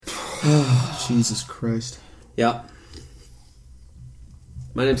Jesus Christ. Yep.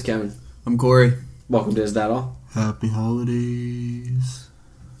 My name's Kevin. I'm Corey. Welcome to Is That All? Happy holidays.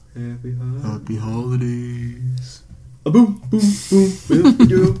 Happy holidays. Boom, boom, boom, boom,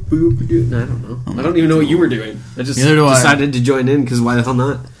 boom, boom, boom. No, I don't know. I don't even know what you were doing. I just decided to join in because why the hell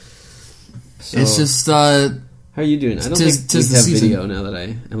not? So, it's just, how are you doing? I don't think we have season. video now that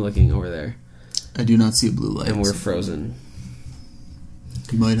I am looking over there. I do not see a blue light. And we're frozen.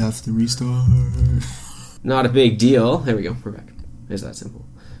 You might have to restart. Not a big deal. There we go. We're back. It's that simple.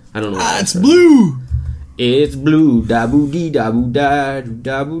 I don't know. It's blue! It's blue. Da-boo-dee, da-boo-da,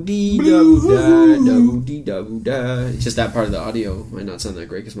 da-boo-dee, da-boo-da, da-boo-dee, da-boo-da. It's just that part of the audio might not sound that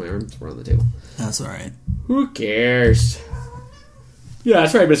great because my arms were on the table. That's alright. Who cares? Yeah,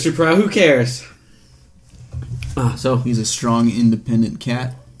 that's right, Mr. Pro. Who cares? So He's a strong, independent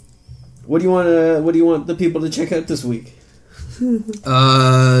cat. what do you want the people to check out this week?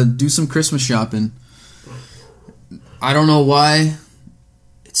 Do some Christmas shopping. I don't know why.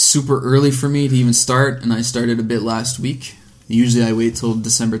 It's super early for me to even start, and I started a bit last week. Usually I wait till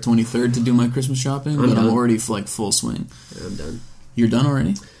December 23rd to do my Christmas shopping, but I'm already like full swing. Yeah, I'm done. You're done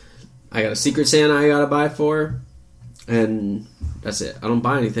already? I got a Secret Santa I gotta buy for, and that's it. I don't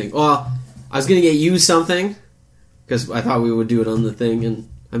buy anything. Well, I was gonna get you something, because I thought we would do it on the thing, and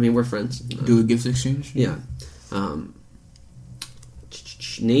I mean, we're friends. Do a gift exchange? Yeah.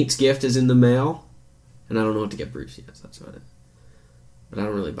 Nate's gift is in the mail, and I don't know what to get Bruce yet, so that's about it. But I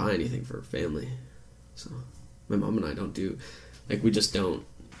don't really buy anything for family. So, my mom and I don't do, like, we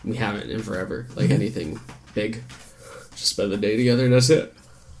haven't in forever, like, anything big. Just spend the day together, and that's it.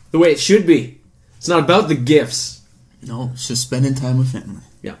 The way it should be. It's not about the gifts. No, it's just spending time with family.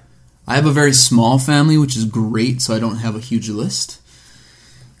 Yeah. I have a very small family, which is great, so I don't have a huge list.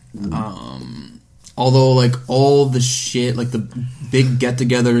 Although, like, all the shit, like, the big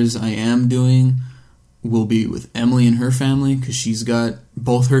get-togethers I am doing will be with Emily and her family, because she's got,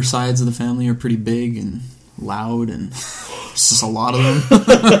 both her sides of the family are pretty big and loud, and it's just a lot of them.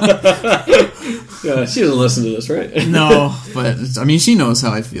 Yeah, she doesn't listen to this, right? No, but, I mean, she knows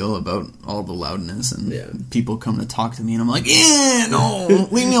how I feel about all the loudness, and people come to talk to me, and I'm like, no,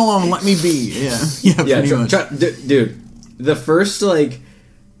 leave me alone, let me be. Yeah, pretty much. Dude, the first, like,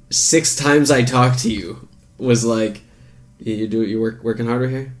 6 times I talked to you was like, you're working harder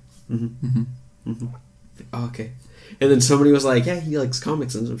here? Mm-hmm. Mm-hmm. Mm-hmm. Oh, okay. And then somebody was like, yeah, he likes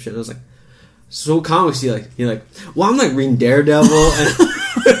comics and some shit. And I was like, so what comics do you like? You're like, well, I'm like reading Daredevil. And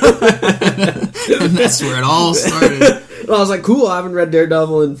that's where it all started. Well, I was like, cool, I haven't read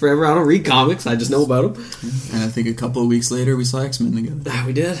Daredevil in forever. I don't read comics. I just know about them. And I think a couple of weeks later, we saw X-Men together.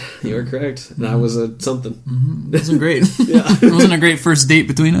 We did. You were correct. That was something. Mm-hmm. It wasn't great. Yeah. It wasn't a great first date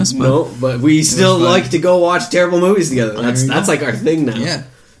between us. But no, but we still like to go watch terrible movies together. That's like our thing now. Yeah.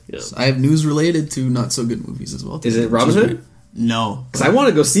 So I have news related to not so good movies as well. Is it Robin Hood? No. Because I want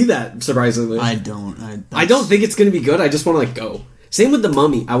to go see that, surprisingly. I don't. I don't think it's going to be good. I just want to, like, go. Same with The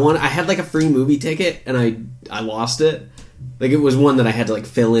Mummy. I had, like, a free movie ticket, and I lost it. Like, it was one that I had to, like,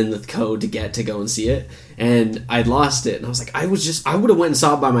 fill in the code to get to go and see it. And I lost it. And I was like, I would have went and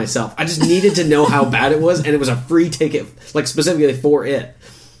saw it by myself. I just needed to know how bad it was, and it was a free ticket, like, specifically for it.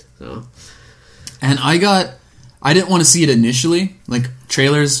 So. And I didn't want to see it initially. Like,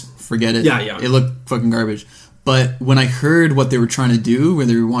 trailers, forget it. Yeah. It looked fucking garbage. But when I heard what they were trying to do, where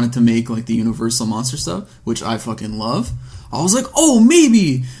they wanted to make, like, the Universal Monster stuff, which I fucking love, I was like, oh,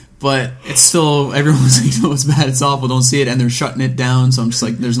 maybe. But it's still, everyone's like, no, it's bad, it's awful, don't see it, and they're shutting it down, so I'm just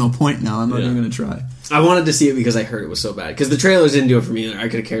like, there's no point now, I'm not even going to try. I wanted to see it because I heard it was so bad. Because the trailers didn't do it for me either. I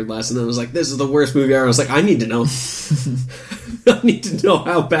could have cared less, and then I was like, this is the worst movie ever. I was like, I need to know. I need to know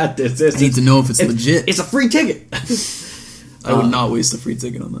how bad this is. I need to know if it's legit. It's a free ticket. I would not waste a free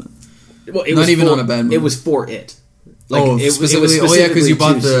ticket on that. Well, not even on a bad movie. It was for it. Like, it was specifically because you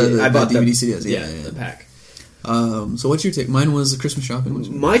bought the DVD CDs. Yeah, the pack. So what's your take? Mine was the Christmas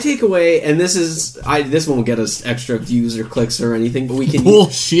shopping. My takeaway, and this won't get us extra views or clicks or anything, but we can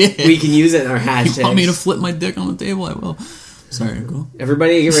bullshit. We can use it in our hashtags. You want me to flip my dick on the table? I will. Sorry, go.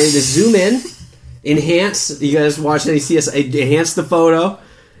 Everybody, get ready to zoom in, enhance. You guys watch any CS? Enhance the photo,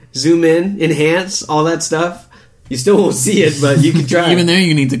 zoom in, enhance, all that stuff. You still won't see it, but you can try. Even there,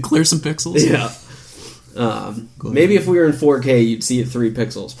 you need to clear some pixels. Yeah. Maybe if we were in 4K, you'd see it 3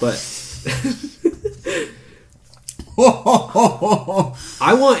 pixels, but.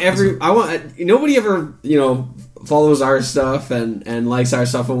 Nobody ever, follows our stuff and likes our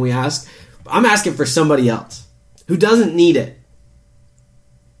stuff when we ask. I'm asking for somebody else who doesn't need it.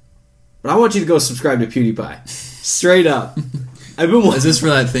 But I want you to go subscribe to PewDiePie. Straight up. Is this for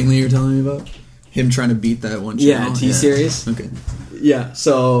that thing that you were telling me about? Him trying to beat that one channel? Yeah, T-Series. Okay. Yeah,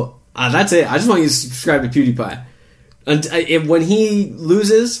 so That's it. I just want you to subscribe to PewDiePie. And when he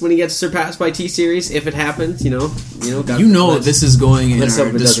loses, when he gets surpassed by T-Series, if it happens, God, this is going in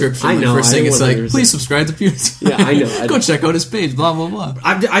our description. I know. First thing it's like, please subscribe to PewDiePie. Yeah, I know. Go check out his page. Blah blah blah.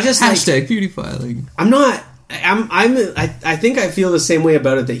 I just hashtag PewDiePie. Like, I'm not. I think I feel the same way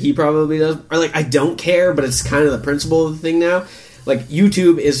about it that he probably does. Or like, I don't care, but it's kind of the principle of the thing now. Like,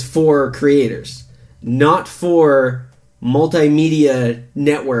 YouTube is for creators, not for multimedia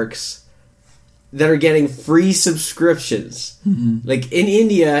networks that are getting free subscriptions. Mm-hmm. Like, in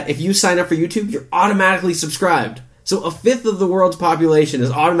India, if you sign up for YouTube, you're automatically subscribed. So a fifth of the world's population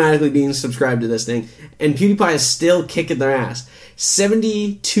is automatically being subscribed to this thing, and PewDiePie is still kicking their ass.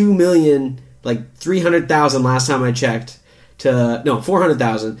 72 million, like 300,000 last time I checked,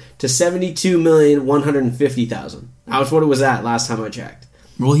 400,000 to 72,150,000. That's what it was at last time I checked.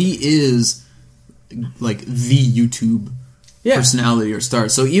 Well, he is like the YouTube personality or star.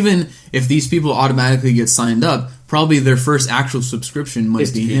 So even if these people automatically get signed up, probably their first actual subscription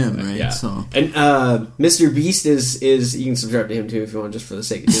might be him, right? Yeah. So, and Mr. Beast is you can subscribe to him too if you want, just for the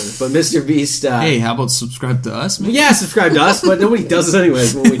sake of doing it. But Mr. Beast, hey, how about subscribe to us? Maybe? Yeah, subscribe to us, but nobody does it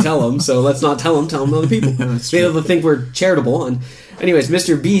anyways when we tell them. So let's not tell them. Tell them to other people. Maybe they'll think we're charitable. And anyways,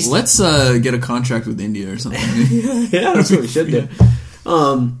 Mr. Beast. Let's get a contract with India or something. Yeah, that's what we should do.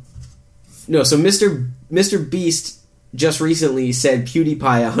 No, so Mr. Beast just recently said PewDiePie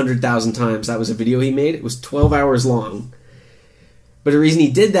 100,000 times. That was a video he made. It was 12 hours long. But the reason he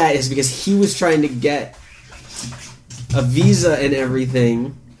did that is because he was trying to get a visa and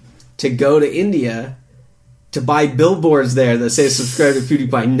everything to go to India to buy billboards there that say subscribe to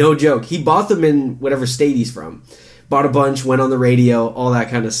PewDiePie. No joke. He bought them in whatever state he's from. Bought a bunch, went on the radio, all that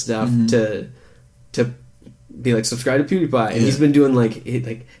kind of stuff to be like, subscribe to PewDiePie. And he's been doing like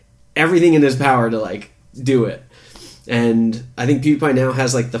everything in his power to like do it. And I think PewDiePie now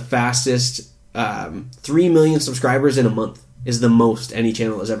has like the fastest 3 million subscribers in a month is the most any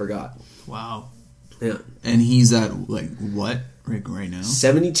channel has ever got. Wow. Yeah. And he's at like what right now?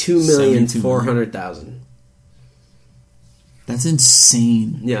 72,400,000. That's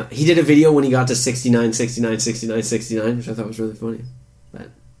insane. Yeah. He did a video when he got to 69, 69, 69, 69, which I thought was really funny. But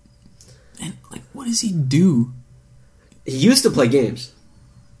and like, what does he do? He used to play games.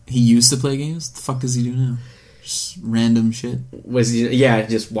 He used to play games? What the fuck does he do now? Just random shit.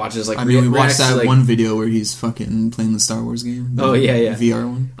 Just watches like. I mean, we watched that one video where he's fucking playing the Star Wars game. VR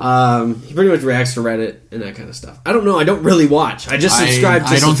one. He pretty much reacts to Reddit and that kind of stuff. I don't know. I don't really watch. I just subscribe.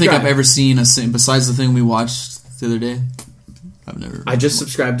 I don't think I've ever seen a besides the thing we watched the other day. I've never. I just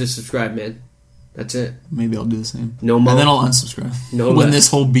subscribe to subscribe, man. That's it. Maybe I'll do the same. No more. And then I'll unsubscribe. No. When this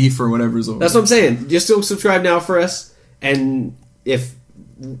whole beef or whatever is over. That's what I'm saying. Just still subscribe now for us, and if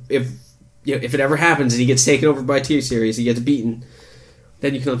it ever happens and he gets taken over by T-Series, he gets beaten,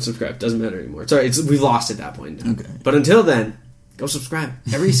 then you can unsubscribe. Doesn't matter anymore. Sorry, we've lost at that point. Okay. But until then, go subscribe.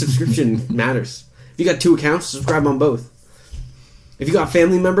 Every subscription matters. If you got 2 accounts, subscribe on both. If you got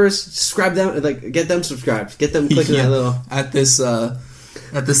family members, subscribe them. Like, get them subscribed. Get them clicking that little. At this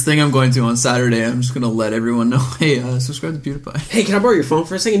thing I'm going to on Saturday, I'm just gonna let everyone know. Hey, subscribe to PewDiePie. Hey, can I borrow your phone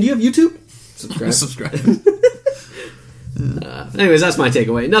for a second? Do you have YouTube? Subscribe. Anyways, that's my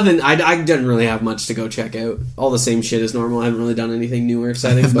takeaway. Nothing. I didn't really have much to go check out. All the same shit as normal. I haven't really done anything new or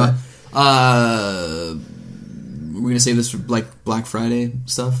exciting. But we're gonna save this for like Black Friday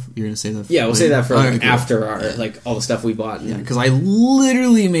stuff. You're gonna say that. Yeah, we'll say that for after our like all the stuff we bought. Yeah, because I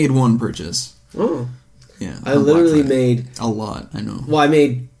literally made one purchase. Oh, yeah. I literally made a lot. I know. Well, I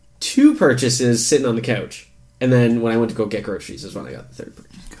made 2 purchases sitting on the couch, and then when I went to go get groceries is when I got the 3rd purchase.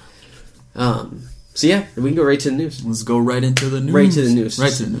 So yeah, we can go right to the news. Let's go right into the news. Right to the news.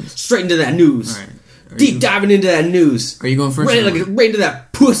 Straight into that news. All right. Deep diving into that news. Are you going first? Right into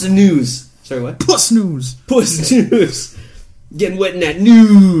that puss news. Sorry, what? Puss news. Puss news. Getting wet in that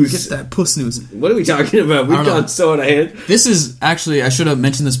news. Get that puss news. What are we talking about? We've gone so out of hand. This is actually, I should have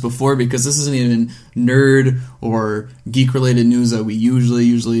mentioned this before because this isn't even nerd or geek related news that we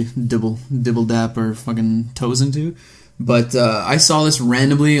usually dibble dap our fucking toes into. But I saw this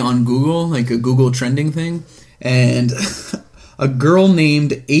randomly on Google, like a Google trending thing, and a girl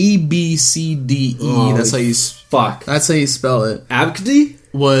named ABCDE. That's how you That's how you spell it. Abcdy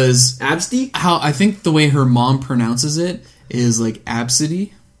was Absty. How I think the way her mom pronounces it is like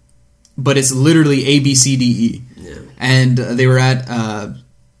Absidy, but it's literally ABCDE. Yeah. And they were at a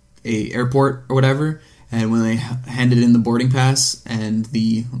airport or whatever. And when they handed in the boarding pass, and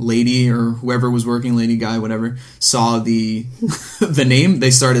the lady or whoever was working, lady, guy, whatever, saw the the name,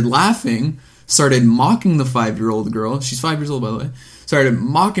 they started laughing, started mocking the 5-year-old girl. She's 5 years old, by the way. Started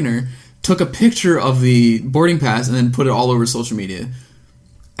mocking her, took a picture of the boarding pass, and then put it all over social media.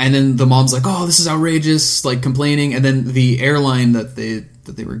 And then the mom's like, "Oh, this is outrageous!" Like complaining. And then the airline that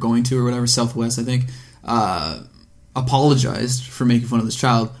they were going to or whatever, Southwest, I think, apologized for making fun of this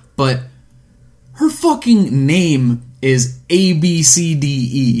child. But her fucking name is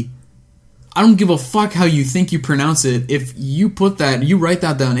ABCDE. I don't give a fuck how you think you pronounce it. If you put that, you write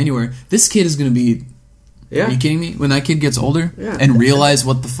that down anywhere, this kid is going to be... Yeah. Are you kidding me? When that kid gets older and realize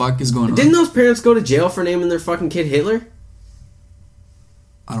what the fuck is going on. Didn't those parents go to jail for naming their fucking kid Hitler?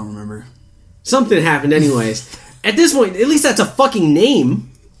 I don't remember. Something happened anyways. At this point, at least that's a fucking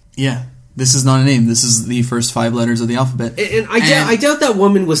name. Yeah. This is not a name. This is the first 5 letters of the alphabet. And I doubt that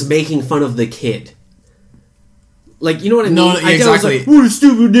woman was making fun of the kid. Like, you know what I mean? No, exactly. I was like, what a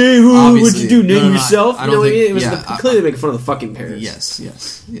stupid name. What'd you do? Name yourself? You know what I mean? It was clearly making fun of the fucking parents. Yes.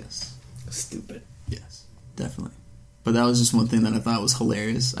 Stupid. Yes, definitely. But that was just one thing that I thought was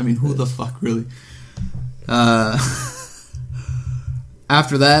hilarious. I mean, who the fuck, really?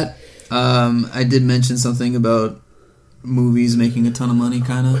 After that, I did mention something about movies making a ton of money,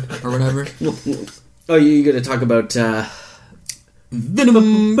 kind of, or whatever. Oh, you're going to talk about...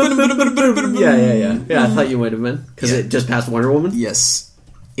 Venom. Yeah, I thought you might have been. Because it just passed Wonder Woman? Yes.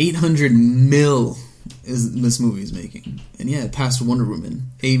 800 mil is this movie's making. And yeah, it passed Wonder Woman.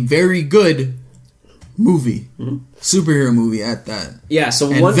 A very good movie. Mm-hmm. Superhero movie at that. Yeah,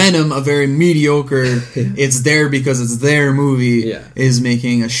 so and Venom, a very mediocre, it's there because it's their movie, is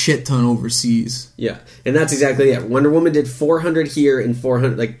making a shit ton overseas. Yeah, and that's exactly it. Wonder Woman did 400 here and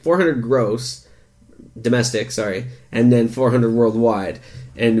 400 gross. Domestic, sorry, and then 400 worldwide,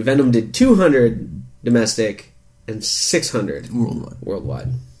 and Venom did 200 domestic and 600 worldwide.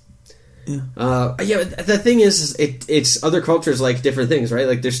 Yeah. The thing is it's other cultures like different things, right?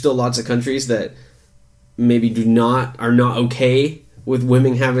 Like there's still lots of countries that maybe are not okay with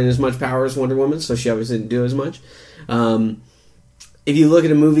women having as much power as Wonder Woman, so she obviously didn't do as much. If you look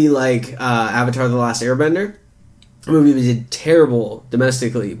at a movie like Avatar: The Last Airbender. A movie that did terrible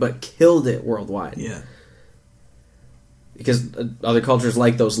domestically, but killed it worldwide. Yeah. Because other cultures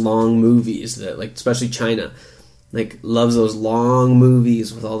like those long movies, that like especially China, like loves those long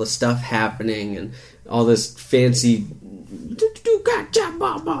movies with all the stuff happening and all this fancy. Not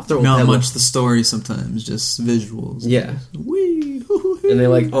much the story sometimes, just visuals. Yeah. And they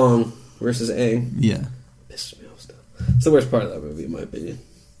like Ong versus Aang. Yeah. Pisses me off stuff. It's the worst part of that movie, in my opinion.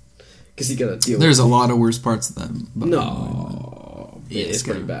 Because you gotta deal There's a lot of worse parts of that. No. It's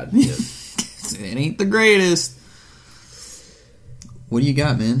pretty bad. Yeah. It ain't the greatest. What do you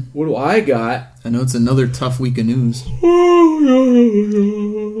got, man? What do I got? I know it's another tough week of news.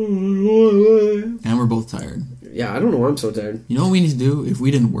 And we're both tired. Yeah, I don't know why I'm so tired. You know what we need to do if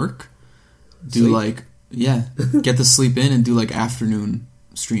we didn't work? Get the sleep in and do like afternoon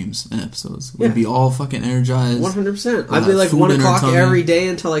streams and episodes. We'd be all fucking energized. 100%. I'd be like 1 o'clock every day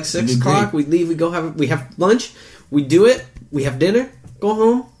until like 6 o'clock. We'd leave. We have lunch. We do it. We have dinner. Go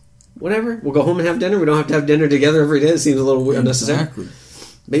home. Whatever. We'll go home and have dinner. We don't have to have dinner together every day. It seems a little unnecessary. Exactly.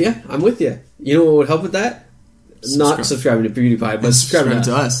 But yeah, I'm with you. You know what would help with that? Not subscribing to PewDiePie, but subscribing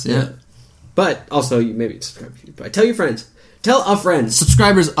to us. Yeah. But also, maybe subscribe to PewDiePie. Tell your friends. Tell a friend.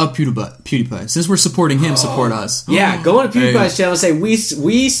 Subscribers of PewDiePie. Since we're supporting him, support us. Yeah, go on to PewDiePie's channel and say,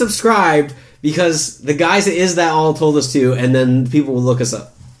 we subscribed because the guys at Is That All told us to, and then people will look us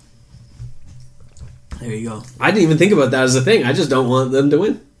up. There you go. I didn't even think about that as a thing. I just don't want them to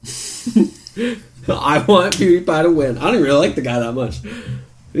win. I want PewDiePie to win. I don't even really like the guy that much.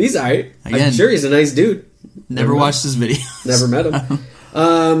 He's alright. I'm sure he's a nice dude. Never watched his video. Never met him.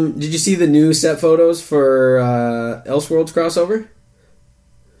 Did you see the new set photos for Elseworlds crossover?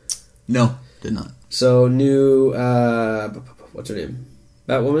 No, did not. So new, what's her name?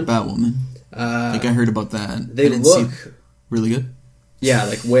 Batwoman. I think I heard about that. They look really good. Yeah,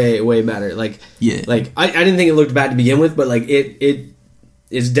 like way better. Like yeah, like I didn't think it looked bad to begin with, but like it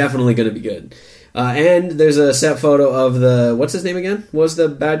is definitely going to be good. And there's a set photo of what's his name again? Was the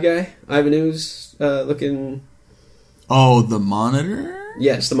bad guy Ivan Ooze looking? Oh, the Monitor.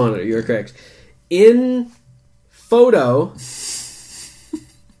 Yes, the Monitor. You're correct. In photo.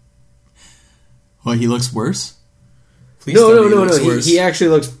 Well, he looks worse. Please no. He actually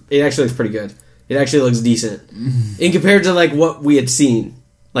looks. It actually looks pretty good. It actually looks decent in compared to like what we had seen.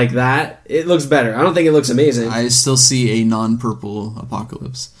 Like that, it looks better. I don't think it looks amazing. I still see a non-purple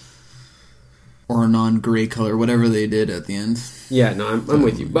Apocalypse or a non-gray color, whatever they did at the end. Yeah, no, I'm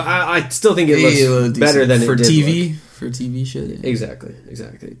with you, but I still think it looks better than for it did TV. Look. For TV shit, yeah. Exactly.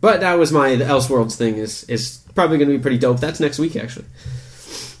 But that was the Elseworlds thing is probably going to be pretty dope. That's next week, actually.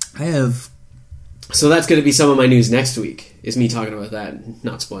 So that's going to be some of my news next week. Is me talking about that, and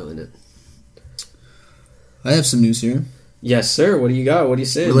not spoiling it. I have some news here. Yes, sir. What do you got? What are you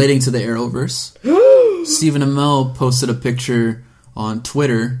saying? Relating to the Arrowverse, Stephen Amell posted a picture on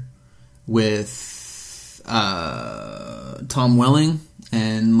Twitter with Tom Welling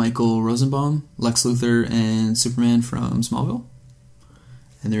and Michael Rosenbaum, Lex Luthor, and Superman from Smallville.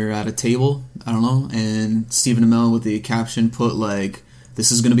 And they're at a table, I don't know, and Stephen Amell with the caption put, like,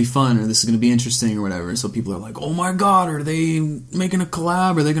 this is going to be fun, or this is going to be interesting, or whatever. So people are like, oh my god, are they making a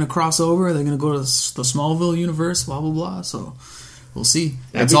collab? Are they going to cross over? Are they going to go to the Smallville universe? Blah, blah, blah. So we'll see.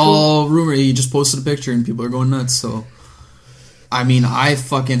 That's all rumor. He just posted a picture, and people are going nuts, so... I mean, I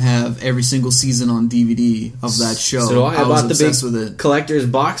fucking have every single season on DVD of that show. So I bought the big with it. collector's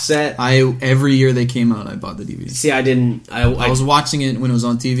box set. Every year they came out, I bought the DVD. See, I didn't. I was watching it when it was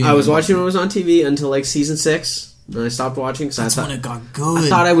on TV. I was watching it when it was on TV until like season 6, and I stopped watching because that's when it got good. I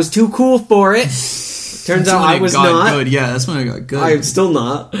thought I was too cool for it. Turns out I was not. Good. Yeah, that's when it got good. I'm still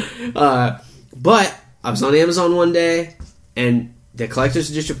not. But I was on Amazon one day, and the collector's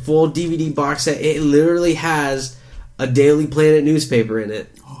edition full DVD box set. It literally has a Daily Planet newspaper in it.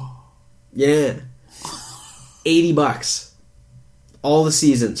 Yeah. $80. All the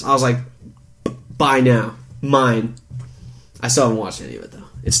seasons. I was like, buy now. Mine. I still haven't watched any of it, though.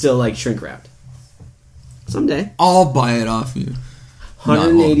 It's still, like, shrink-wrapped. Someday. I'll buy it off you.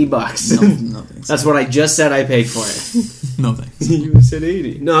 $180. No thanks. That's what I just said I paid for it. No thanks. You said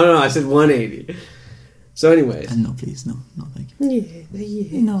 80. No, I said 180. So anyways. No, please. No, thank you.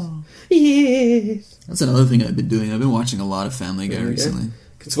 Yeah. No. Yes. That's another thing I've been doing. I've been watching a lot of Family Guy recently.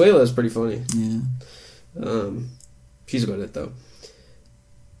 Consuelo is pretty funny. Yeah. She's about it, though.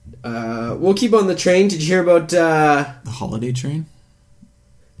 We'll keep on the train. Did you hear about... The Holiday Train?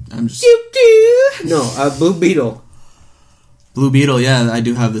 I'm just... No, Blue Beetle. Blue Beetle, yeah, I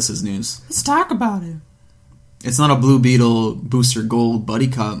do have this as news. Let's talk about it. It's not a Blue Beetle Booster Gold buddy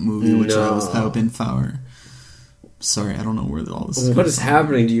cop movie, which I was hoping for. Sorry, I don't know where all this is. What is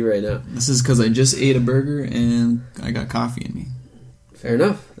happening to you right now? This is because I just ate a burger and I got coffee in me. Fair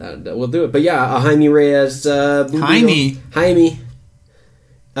enough. That will do it. But yeah, Jaime Reyes, Blue Beetle. Jaime.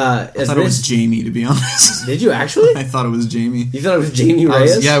 I thought it was Jamie, to be honest. Did you actually? I thought it was Jamie. You thought it was Jamie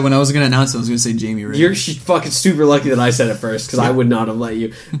Reyes? Yeah, when I was going to announce it, I was going to say Jamie Reyes. You're fucking super lucky that I said it first, because I would not have let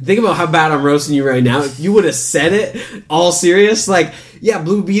you. Think about how bad I'm roasting you right now. If you would have said it, all serious, like, yeah,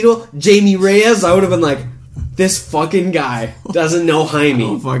 Blue Beetle, Jamie Reyes, I would have been like, this fucking guy doesn't know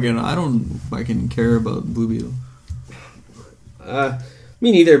Jaime. I don't fucking care about Blue Beetle.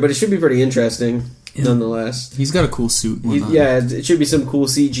 Me neither, but it should be pretty interesting. Yeah. Nonetheless, he's got a cool suit. It should be some cool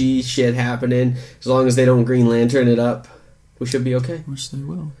CG shit happening. As long as they don't Green Lantern it up, we should be okay. Which they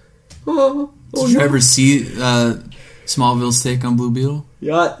will. Did you ever see Smallville's take on Blue Beetle?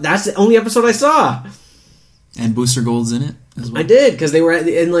 Yeah, that's the only episode I saw. And Booster Gold's in it as well. I did, because they were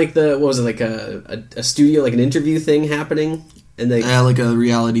in like a studio, like an interview thing happening. And like a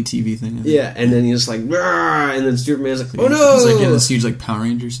reality TV thing. Yeah, and then he's like, and then Superman's like, oh no! He's like in this huge like Power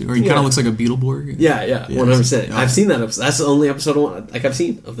Ranger suit, or he kind of looks like a Beetleborg. Yeah, 100%. I've seen that episode. That's the only episode I've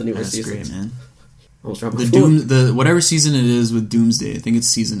seen of the newest season. That's great, man. Almost dropped the whatever season it is with Doomsday, I think it's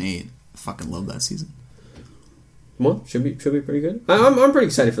season 8. I fucking love that season. Well, should be pretty good. I'm pretty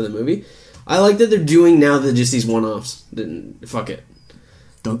excited for the movie. I like that they're doing now just these one-offs. Fuck it.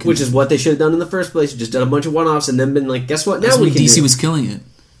 Which is what they should have done in the first place. Just done a bunch of one-offs and then been like, guess what? Now we can DC was killing it.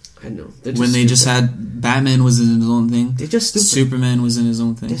 I know. When they just had Batman was in his own thing. They're just stupid. Superman was in his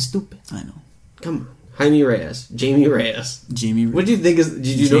own thing. They're stupid. I know. Come on. Jaime Reyes. Jamie Reyes. What do you think is...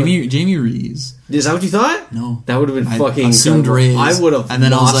 Jamie Reyes. Is that what you thought? No. That would have been fucking... I assumed Reyes. I would have. And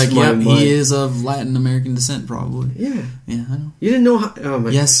then I was like, yeah, he is of Latin American descent, probably. Yeah. Yeah, I know. You didn't know how... Oh my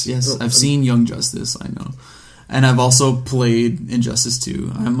Yes. I've seen Young Justice, I know. And I've also played Injustice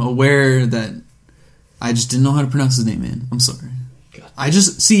 2. I'm aware that I just didn't know how to pronounce his name, man. I'm sorry. God. I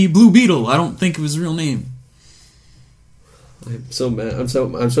just see Blue Beetle. I don't think it was his real name. I'm so mad. I'm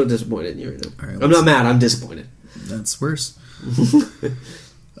so disappointed in you right now. Right, I'm not mad. I'm disappointed. That's worse.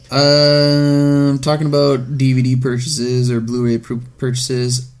 Talking about DVD purchases or Blu-ray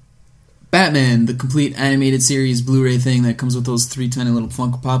purchases. Batman, the complete animated series Blu-ray thing that comes with those 3 tiny little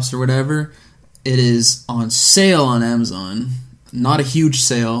Funko Pops or whatever. It is on sale on Amazon. Not a huge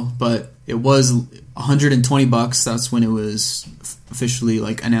sale, but it was $120. That's when it was officially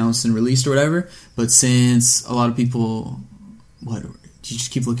like announced and released or whatever. But since a lot of people, you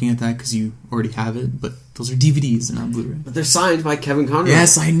just keep looking at that because you already have it. But those are DVDs and not Blu-ray. But they're signed by Kevin Conroy.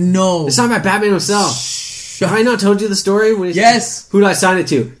 Yes, I know. They're signed by Batman himself. Have I not told you the story? Yes. Who did I sign it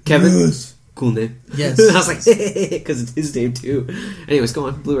to? Kevin. Yes. Cool name. Yes. I was like, because it's his name too. Anyways, go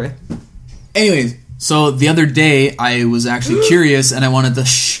on. Blu-ray. Anyways, so the other day I was actually curious and I wanted to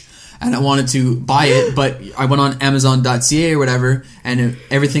and I wanted to buy it, but I went on Amazon.ca or whatever, and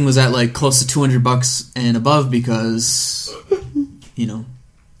everything was at like close to $200 and above because, you know,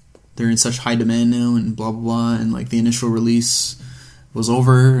 they're in such high demand now and blah blah blah, and like the initial release was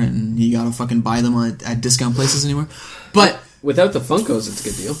over, and you gotta fucking buy them at discount places anymore. But without the Funkos, it's a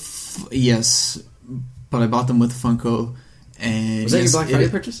good deal. Yes, but I bought them with Funko. And was that your Black Friday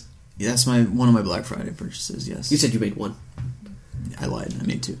purchase? Yeah, that's one of my Black Friday purchases. Yes. You said you made one. I lied. I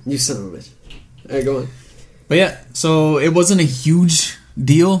made two. You son of a bitch. All right, go on. But yeah, so it wasn't a huge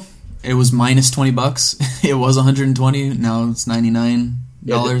deal. It was minus $20. It was $120. Now it's $99.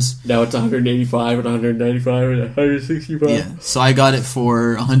 Now it's $185 and $195 and $165. Yeah. So I got it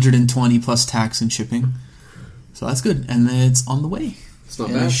for $120 plus tax and shipping. So that's good, and it's on the way. It's not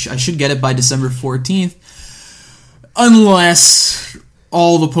bad. I should get it by December 14th, unless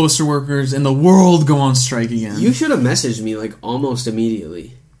all the poster workers in the world go on strike again. You should have messaged me like almost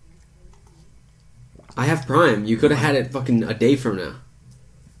immediately. I have Prime. You could have had it fucking a day from now.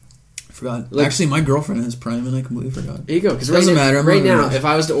 I forgot. Like, actually, my girlfriend has Prime, and I completely forgot. There you go. Because it doesn't matter. Right now, if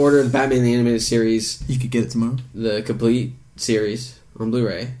I was to order the Batman the Animated Series, you could get it tomorrow. The complete series on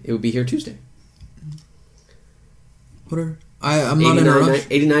Blu-ray, it would be here Tuesday. Whatever. I'm not in a rush.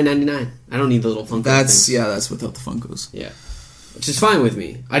 $89.99. I don't need the little Funko things. Yeah, that's without the Funkos. Yeah. Which is fine with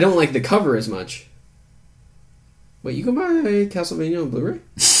me. I don't like the cover as much. Wait, you can buy Castlevania on Blu-ray?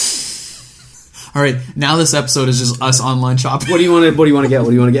 Alright, now this episode is just us online shopping. What do you want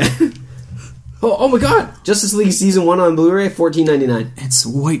to get? Oh my god! Justice League Season 1 on Blu-ray, $14.99. It's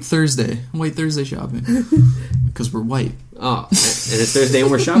White Thursday. White Thursday shopping. Because we're white. Oh, and it's Thursday and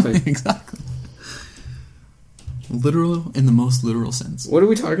we're shopping. Exactly. Literal, in the most literal sense. What are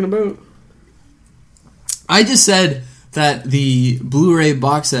we talking about? I just said that the Blu-ray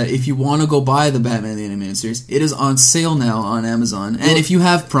box set, if you want to go buy the Batman the Animated Series, it is on sale now on Amazon. And if you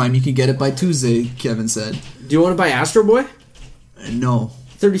have Prime, you can get it by Tuesday, Kevin said. Do you want to buy Astro Boy? No.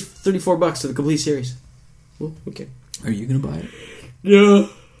 $34 to the complete series. Well, okay. Are you going to buy it? Yeah.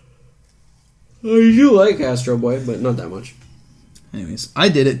 I do like Astro Boy, but not that much. Anyways, I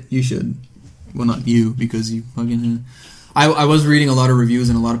did it. You should. Well, not you, because you fucking... I was reading a lot of reviews,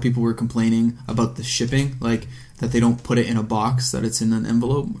 and a lot of people were complaining about the shipping, like, that they don't put it in a box, that it's in an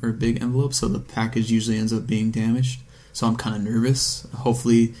envelope, or a big envelope, so the package usually ends up being damaged. So I'm kind of nervous.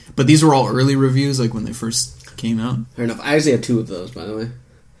 Hopefully... But these were all early reviews, like, when they first came out. Fair enough. I actually have two of those, by the way.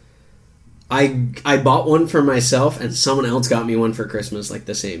 I bought one for myself, and someone else got me one for Christmas, like,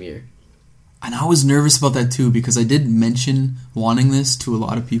 the same year. And I was nervous about that, too, because I did mention wanting this to a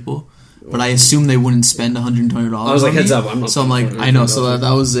lot of people. But I assumed they wouldn't spend $120. I was like, heads up, I'm not. So I'm like, I know. So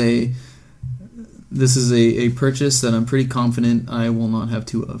that was a. This is a purchase that I'm pretty confident I will not have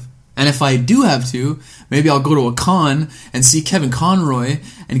two of. And if I do have two, maybe I'll go to a con and see Kevin Conroy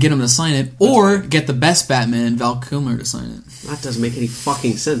and get him to sign it, or get the best Batman, Val Kilmer, to sign it. That doesn't make any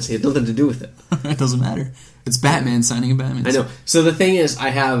fucking sense. It had nothing to do with it. It doesn't matter. It's Batman signing a Batman. I know. So the thing is, I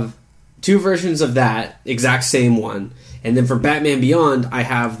have two versions of that exact same one. And then for Batman Beyond, I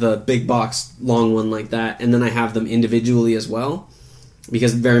have the big box long one like that, and then I have them individually as well.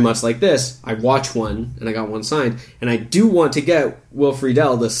 Because very much like this, I watch one, and I got one signed, and I do want to get Will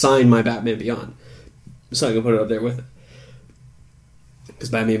Friedle to sign my Batman Beyond. So I can put it up there with it. Because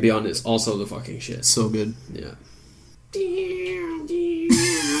Batman Beyond is also the fucking shit. So good. Yeah.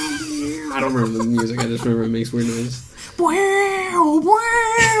 I don't remember the music, I just remember it makes weird noises.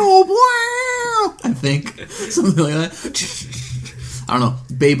 I think. Something like that. I don't know.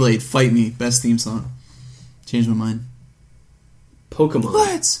 Beyblade, Fight Me, best theme song. Changed my mind. Pokemon.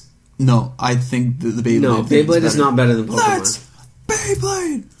 Let's. No, I think the Beyblade. No, Beyblade is not better than Pokemon. Let's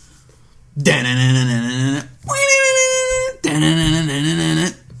Beyblade.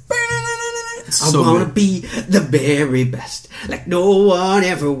 I wanna be the very best, like no one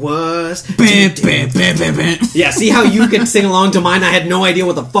ever was. Yeah, see how you can sing along to mine? I had no idea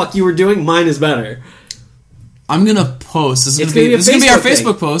what the fuck you were doing. Mine is better. I'm gonna post. This is gonna be our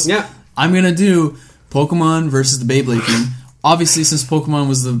Facebook post. Yeah, I'm gonna do Pokemon versus the Beyblade thing. Obviously, since Pokemon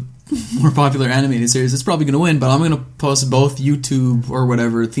was the more popular animated series, it's probably gonna win. But I'm gonna post both YouTube or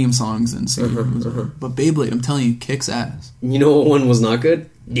whatever theme songs and see. But Beyblade, I'm telling you, kicks ass. You know what one was not good?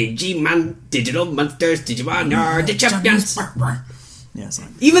 Digimon, Digital Monsters, Digimon, the Champions. Yeah, it's not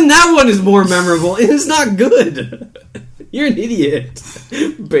good. Even that one is more memorable. It is not good. You're an idiot.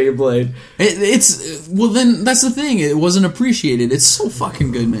 Beyblade. It's well, then that's the thing. It wasn't appreciated. It's so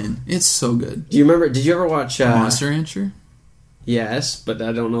fucking good, man. It's so good. Do you remember? Did you ever watch Monster Rancher? Yes, but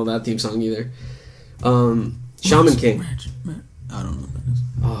I don't know that theme song either. Shaman King. I don't know what that is.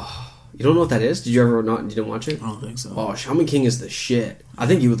 Oh, You don't know what that is? Did you ever not? You didn't watch it? I don't think so. Oh, Shaman King is the shit. I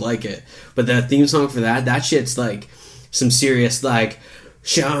think you would like it. But the theme song for that shit's like some serious like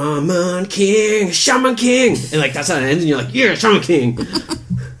Shaman King, and like that's how it ends, and you're like, yeah, Shaman King.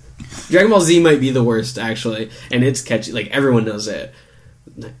 Dragon Ball Z might be the worst actually, and it's catchy. Like everyone knows it.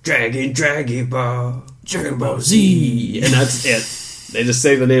 Dragon Ball, Dragon Ball Z, and that's it. They just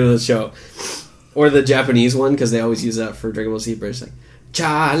say the name of the show, or the Japanese one because they always use that for Dragon Ball Z. But it's like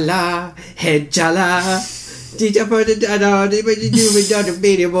Chala, head Chala. Yeah.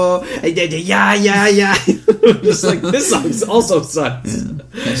 Just like this song also sucks. Yeah.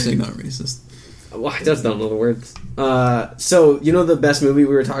 Hashtag not racist. Well, I just don't know the words. So you know the best movie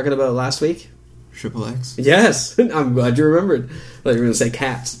we were talking about last week? Triple X. Yes, I'm glad you remembered. I thought you were going to say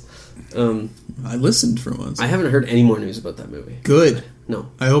Cats. I listened for once. I haven't heard any more news about that movie. Good.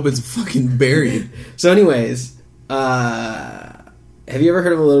 No. I hope it's fucking buried. So, anyways, have you ever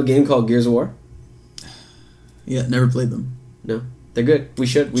heard of a little game called Gears of War? Yeah, never played them. No, they're good. We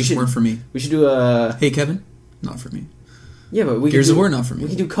should. Weren't for me. We should do a. Hey, Kevin. Not for me. Yeah, but we Gears of War, not for me. We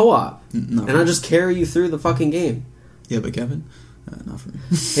can do co-op, and I'll just carry you through the fucking game. Yeah, but Kevin, not for me.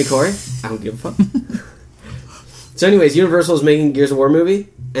 Hey, Corey, I don't give a fuck. So, anyways, Universal is making Gears of War movie,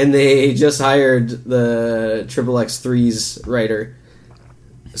 and they just hired the Triple X3's writer.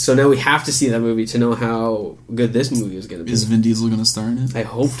 So now we have to see that movie to know how good this movie is going to be. Is Vin Diesel going to star in it? I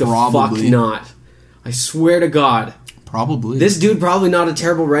hope the fuck not. I swear to God. Probably. This dude probably not a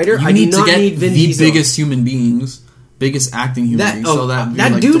terrible writer. You I need do not to get need Vin the Diesel. biggest human beings, biggest acting human beings. So that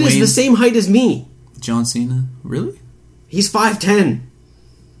like dude is the same height as me. John Cena? Really? He's 5'10".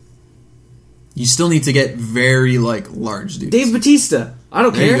 You still need to get very, like, large dudes. Dave Bautista. I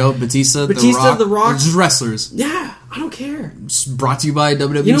don't care. There you go. Batista, The Rock. Just wrestlers. Yeah, I don't care. Just brought to you by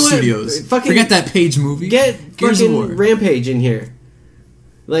WWE You know what? Studios. Fucking Forget that Page movie. Get Gears of War. fucking Rampage in here.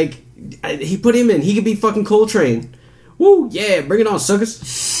 Like, he put him in. He could be fucking Coltrane. Woo, yeah, bring it on, suckers.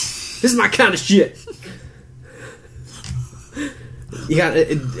 This is my kind of shit. You got,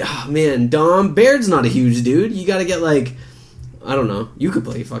 oh man, Dom Baird's not a huge dude. You got to get like, I don't know. You could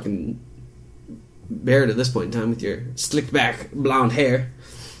play fucking Baird at this point in time with your slicked back blonde hair.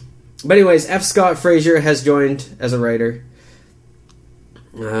 But anyways, F. Scott Fraser has joined as a writer.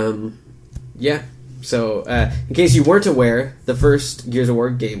 Yeah. So, in case you weren't aware, the first Gears of War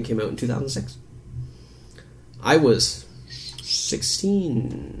game came out in 2006. I was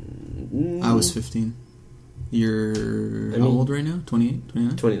 16. I was 15. You're how old right now? 28?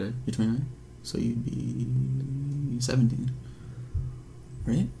 29? 29. You're 29? So you'd be 17.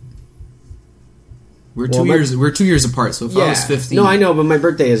 Right? We're 2 years. We're 2 years apart. So if I was 15, no, I know, but my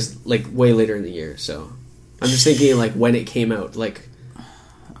birthday is like way later in the year. So I'm just thinking like when it came out. Like,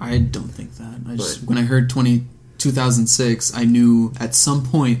 I don't think that. When I heard 2006, I knew at some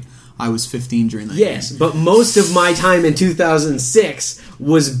point I was 15 during that. Yes, year. but most of my time in 2006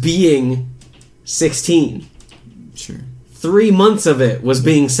 was being 16. Sure. 3 months of it was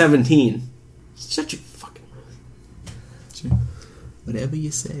being 17. Shut your fucking mouth. Sure. Whatever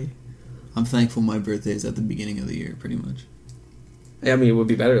you say. I'm thankful my birthday is at the beginning of the year, pretty much. I mean, it would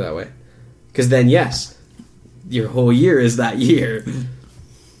be better that way. Because then, yes, your whole year is that year.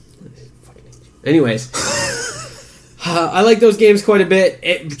 Anyways. I like those games quite a bit.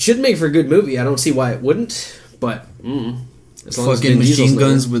 It should make for a good movie. I don't see why it wouldn't. But, as long fucking as machine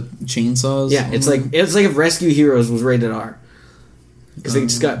guns with chainsaws. Yeah, it's like if Rescue Heroes was rated R. Because they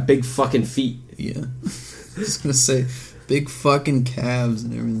just got big fucking feet. Yeah. I was going to say, big fucking calves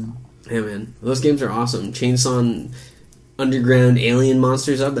and everything. Yeah, man. Those games are awesome. Chainsawing underground alien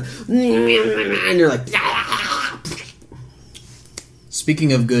monsters up. And you're like...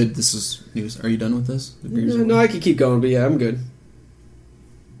 Speaking of good, this is news. Are you done with this? No, I could keep going, but yeah, I'm good.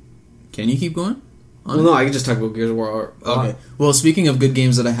 Can you keep going? Well, no, I can just talk about Gears of War. Okay. Well, speaking of good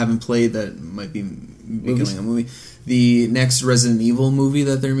games that I haven't played that might be becoming a movie, the next Resident Evil movie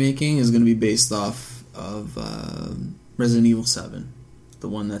that they're making is going to be based off of Resident Evil 7. The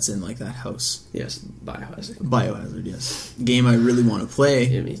one that's in, like, that house. Yes, Biohazard. Biohazard, yes. Game I really want to play.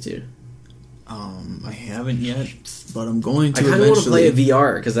 Yeah, me too. I haven't yet, but I'm going to. I kind of want to play a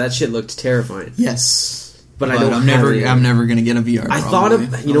VR because that shit looked terrifying. Yes, but I don't. I'm never going to get a VR. I thought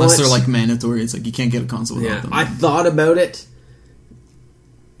of unless they're like mandatory. It's like you can't get a console without them. I thought about it.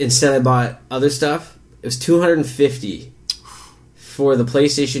 Instead, I bought other stuff. It was $250 for the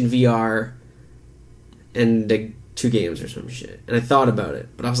PlayStation VR and 2 games or some shit. And I thought about it,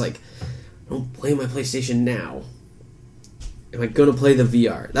 but I was like, I don't play my PlayStation now. Am I going to play the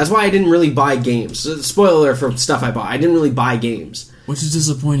VR? That's why I didn't really buy games. Spoiler for stuff I bought. I didn't really buy games. Which is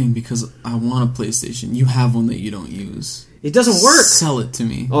disappointing because I want a PlayStation. You have one that you don't use. It doesn't work. Sell it to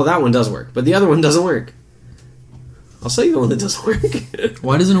me. Oh, that one does work, but the other one doesn't work. I'll sell you the one that doesn't work.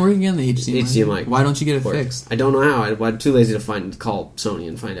 Why doesn't it work again, the HDMI? HDMI. Why don't you get it fixed? I don't know how. I'm too lazy to call Sony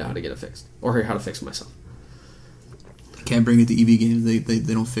and find out how to get it fixed. Or how to fix it myself. Can't bring it to EB Games.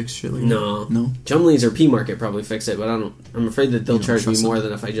 They don't fix shit like that. No. Chumleys or P-Market probably fix it, but I'm afraid that they'll charge me more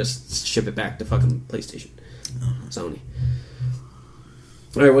than if I just ship it back to fucking PlayStation. Sony.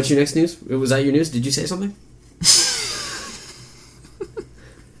 Alright, what's your next news? Was that your news? Did you say something?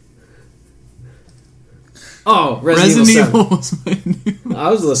 Oh, Resident Evil was my news. I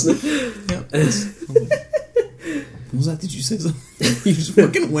was listening. Yep. What was that? Did you say something? You just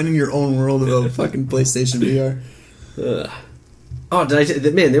fucking went in your own world about fucking PlayStation VR. Oh, did I?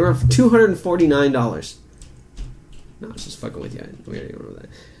 Man, they were $249. No, I was just fucking with you. We already know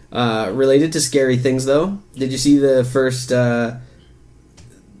that. Related to scary things, though, did you see the first, I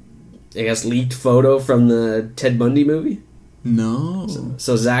guess, leaked photo from the Ted Bundy movie? No.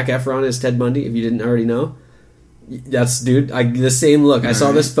 So Zac Efron is Ted Bundy, if you didn't already know. That's, dude, the same look. I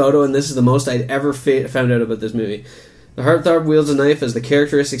saw this photo, and this is the most I'd ever found out about this movie. The heartthrob wields a knife as the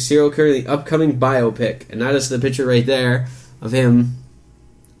characteristic serial killer in the upcoming biopic. And that is the picture right there of him.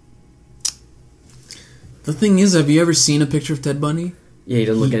 The thing is, have you ever seen a picture of Ted Bundy? Yeah, he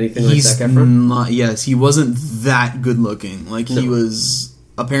doesn't look anything like Zac Efron. Yes, he wasn't that good looking. Like, he was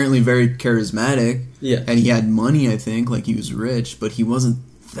apparently very charismatic. Yeah. And he had money, I think. Like, he was rich, but he wasn't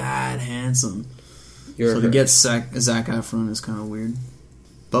that handsome. So to get Zac Efron is kind of weird.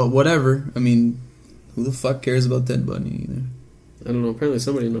 But whatever. I mean, who the fuck cares about Ted Bundy either? I don't know. Apparently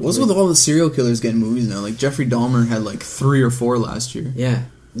somebody knows. What's with all the serial killers getting movies now? Like, Jeffrey Dahmer had like 3 or 4 last year. Yeah.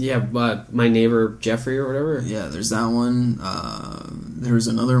 Yeah, but My Neighbor Jeffrey or whatever. Yeah, there's that one. There was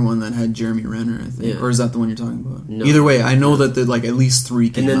another one that had Jeremy Renner, I think. Yeah. Or is that the one you're talking about? No. Either way, I know that like at least 3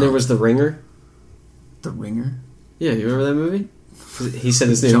 came And then there was The Ringer. The Ringer? Yeah, you remember that movie? He said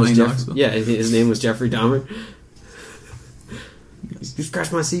his name was Jeffrey. Yeah, his name was Jeffrey Dahmer. Yes. He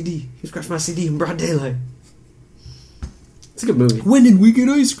scratched my CD. He scratched my CD in broad daylight. It's a good movie. When did we get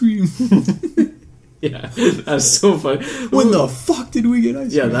ice cream? Yeah, that's so funny. When the fuck did we get ice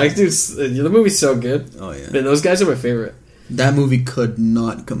cream? Yeah, that dude's the movie's so good. Oh yeah, man, those guys are my favorite. That movie could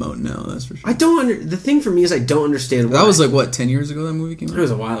not come out now. That's for sure. The thing for me is I don't understand why. That was like what 10 years ago that movie came out. It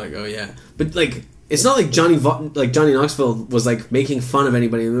was a while ago, yeah. But like, it's not like Johnny Knoxville was like making fun of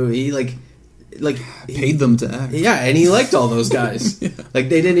anybody in the movie. He paid them to act. Yeah, and he liked all those guys. Yeah. Like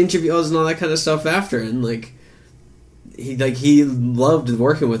they did interviews and all that kind of stuff after, and like he loved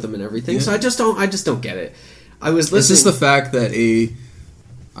working with them and everything. Yeah. So I just don't get it. I was listening. It's just the fact that I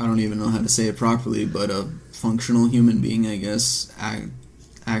don't even know how to say it properly, but a functional human being, I guess,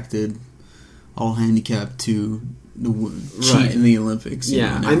 acted all handicapped to cheat in the Olympics.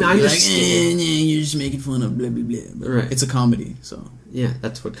 Yeah, I'm just you're just making fun of blah blah blah. But right. It's a comedy, so yeah,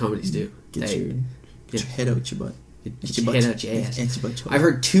 that's what comedies do. Get your head out your butt. Get your head out your ass. I've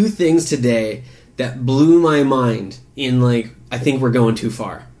heard 2 things today that blew my mind. I think we're going too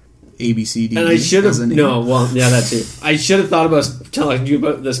far. ABCD. And I should have that too. I should have thought about telling you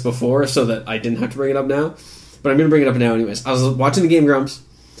about this before so that I didn't have to bring it up now. But I'm going to bring it up now anyways. I was watching the Game Grumps,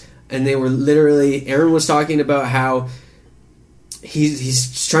 and they were literally. Aaron was talking about how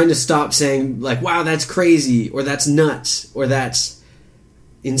he's trying to stop saying like, "Wow, that's crazy," or "That's nuts," or "That's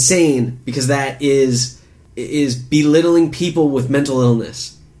insane," because that is belittling people with mental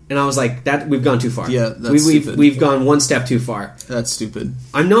illness. And I was like, "That we've gone too far. Yeah, that's stupid. We've gone one step too far. That's stupid.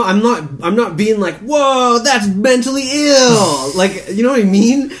 I'm not being like, whoa, that's mentally ill. Like, you know what I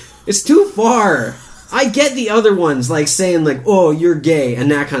mean? It's too far. I get the other ones, like saying like, oh, you're gay and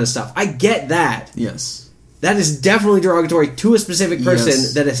that kind of stuff. I get that. Yes. That is definitely derogatory to a specific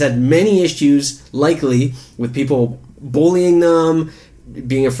person that has had many issues, likely, with people bullying them,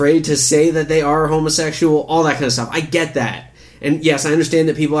 being afraid to say that they are homosexual, all that kind of stuff. I get that. And yes, I understand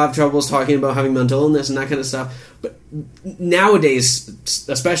that people have troubles talking about having mental illness and that kind of stuff. But nowadays,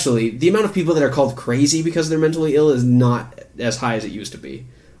 especially, the amount of people that are called crazy because they're mentally ill is not as high as it used to be.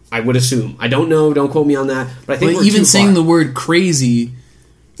 I would assume. I don't know. Don't quote me on that. But I think we're even too saying far. The word crazy.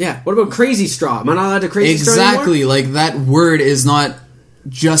 Yeah. What about crazy straw? Am I not allowed to crazy straw anymore? Exactly. Like, that word is not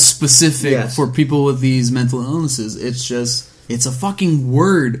just specific for people with these mental illnesses. It's a fucking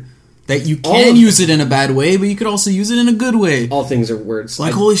word. That you can use it in a bad way, but you could also use it in a good way. All things are words.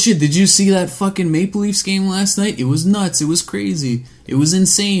 Like, holy shit, did you see that fucking Maple Leafs game last night? It was nuts. It was crazy. It was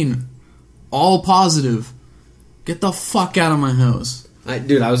insane. All positive. Get the fuck out of my house.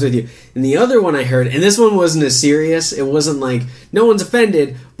 Dude, I was with you. And the other one I heard, and this one wasn't as serious. It wasn't like, no one's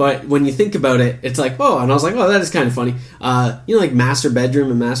offended, but when you think about it, it's like, oh, and I was like, oh, that is kind of funny. You know, like master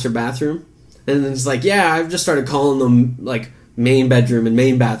bedroom and master bathroom? And then it's like, yeah, I've just started calling them, like, main bedroom and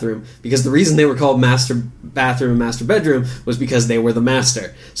main bathroom, because the reason they were called master bathroom and master bedroom was because they were the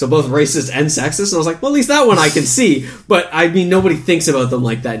master. So both racist and sexist, and I was like, well, at least that one I can see. But, I mean, nobody thinks about them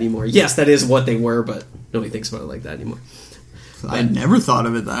like that anymore. Yes, that is what they were, but nobody thinks about it like that anymore. I never thought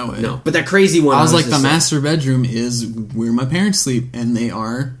of it that way. No, but that crazy one. I was like, the master bedroom is where my parents sleep, and they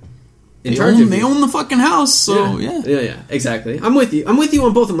are in charge of you. They own the fucking house, so yeah, exactly. I'm with you. I'm with you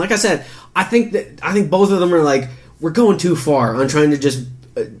on both of them. Like I said, I think both of them are like, we're going too far on trying to just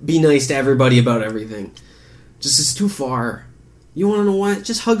be nice to everybody about everything. Just it's too far. You want to know what?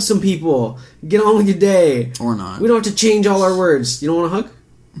 Just hug some people. Get on with your day. Or not. We don't have to change all our words. You don't want to hug?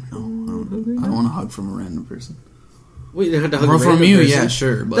 No, I don't want to hug from a random person. Well, you don't have to hug or a random from you, person. Yeah,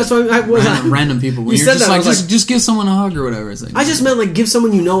 sure. But that's why random people. When you you're said just that, like, just give someone a hug or whatever. It's like, I just meant like give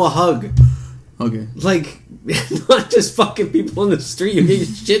someone you know a hug. Okay. Like, not just fucking people in the street. You get your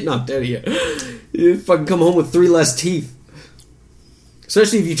shit knocked out of you. You fucking come home with 3 less teeth.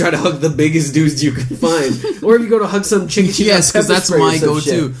 Especially if you try to hug the biggest dudes you can find. Or if you go to hug some chick. Yes, because that's my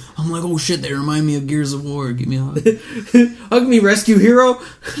go-to. I'm like, oh shit, they remind me of Gears of War. Give me a hug. Hug me, rescue hero.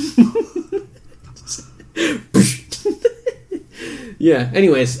 Yeah,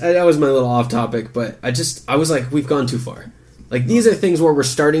 anyways, that was my little off topic, but I was like, we've gone too far. Like, these are things where we're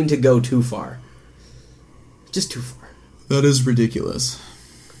starting to go too far. Just too far. That is ridiculous.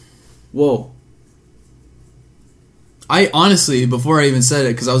 Whoa. I honestly, before I even said it,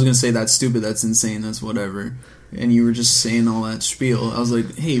 because I was going to say that's stupid, that's insane, that's whatever, and you were just saying all that spiel, I was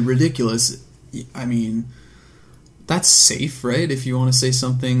like, hey, ridiculous. I mean, that's safe, right? If you want to say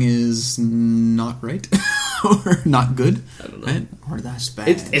something is not right or not good, I don't know, right? Or that's bad.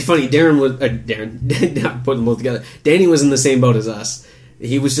 It's funny. Darren, not putting them both together. Danny was in the same boat as us.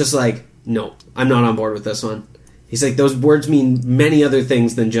 He was just like, no, I'm not on board with this one. He's like, those words mean many other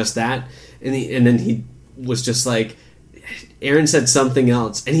things than just that. And then he was just like, Aaron said something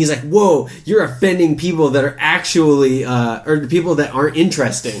else, and he's like, whoa, you're offending people that are actually or people that aren't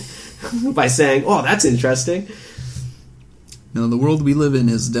interesting by saying, oh, that's interesting. No, the world we live in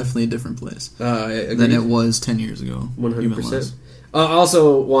is definitely a different place than it was 10 years ago. 100%. I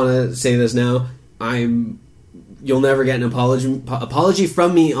also want to say this now. You'll never get an apology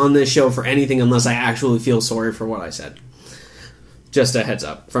from me on this show for anything unless I actually feel sorry for what I said. Just a heads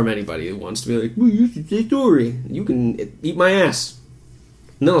up from anybody who wants to be like, well, you should say sorry. You can eat my ass.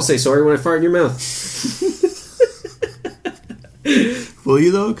 And then I'll say sorry when I fart in your mouth. Will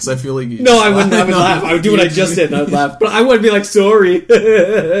you, though? Because I feel like you... No, I wouldn't. I would laugh. I would do what I just did, and I would laugh. But I wouldn't be like, sorry.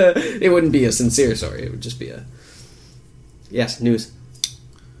 It wouldn't be a sincere sorry. It would just be a... Yes, news.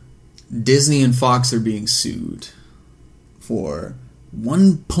 Disney and Fox are being sued for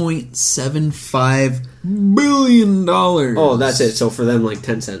 $1.75 billion. Oh, that's it. So for them, like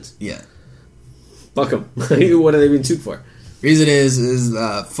 10 cents. Yeah. Fuck them. What are they being sued for? Reason is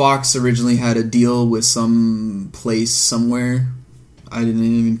Fox originally had a deal with some place somewhere. I didn't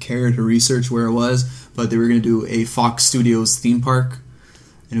even care to research where it was, but they were going to do a Fox Studios theme park,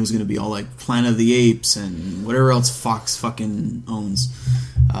 and it was going to be all like Planet of the Apes and whatever else Fox fucking owns.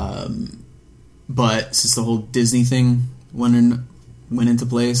 But since the whole Disney thing went into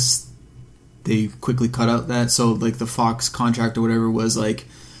place, they quickly cut out that. So like the Fox contract or whatever was like,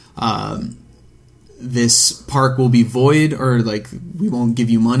 this park will be void, or like we won't give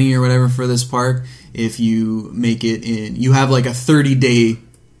you money or whatever for this park if you make it in. You have like a 30-day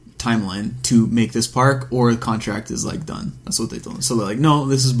timeline to make this park, or the contract is like done. That's what they told them. So they're like, no,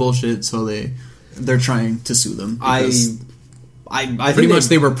 this is bullshit. So they're trying to sue them. I pretty much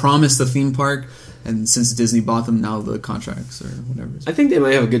they were promised a theme park, and since Disney bought them, now the contracts or whatever. I think they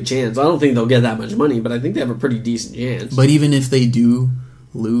might have a good chance. I don't think they'll get that much money, but I think they have a pretty decent chance. But even if they do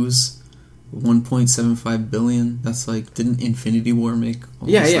lose $1.75 billion, that's like, didn't Infinity War make?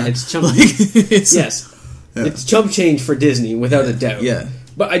 Yeah, that? It's chump. Yes, yeah. It's chump change for Disney without a doubt. Yeah,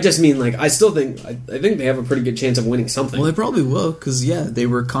 but I just mean like I still think I think they have a pretty good chance of winning something. Well, they probably will, because they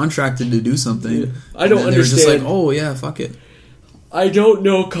were contracted to do something. Yeah. I don't understand. They were just like, oh yeah, fuck it. I don't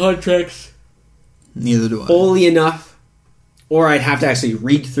know contracts. Neither do I. Fully enough. Or I'd have to actually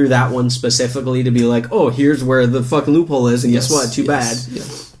read through that one specifically to be like, oh, here's where the fucking loophole is, and guess what? Too bad.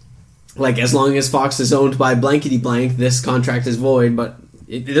 Yes. Like, as long as Fox is owned by blankety blank, this contract is void, but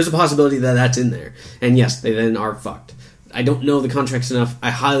there's a possibility that that's in there. And yes, they then are fucked. I don't know the contracts enough.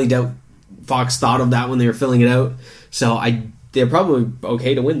 I highly doubt Fox thought of that when they were filling it out. So they're probably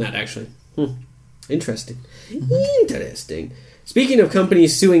okay to win that, actually. Interesting. Mm-hmm. Interesting. Speaking of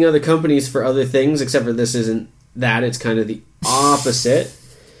companies suing other companies for other things, except for this isn't that, it's kind of the opposite.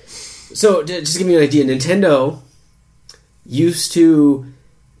 So, just to give you an idea, Nintendo used to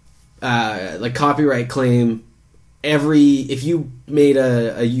copyright claim if you made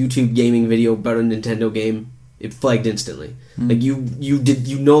a YouTube gaming video about a Nintendo game, it flagged instantly. Like you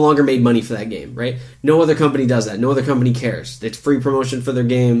no longer made money for that game, right? No other company does that. No other company cares. It's free promotion for their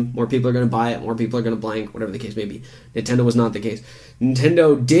game. More people are going to buy it. More people are going to blank. Whatever the case may be. Nintendo was not the case.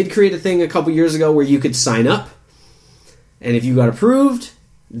 Nintendo did create a thing a couple years ago where you could sign up, and if you got approved,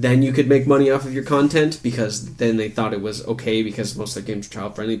 then you could make money off of your content, because then they thought it was okay because most of their games are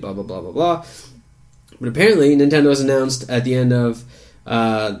child friendly. Blah blah blah blah blah. But apparently, Nintendo has announced at the end of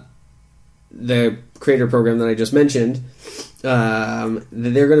the creator program that I just mentioned, that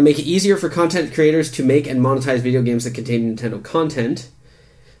they're going to make it easier for content creators to make and monetize video games that contain Nintendo content,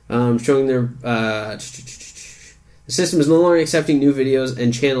 showing their... the system is no longer accepting new videos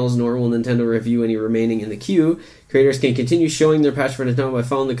and channels, nor will Nintendo review any remaining in the queue. Creators can continue showing their passion for Nintendo by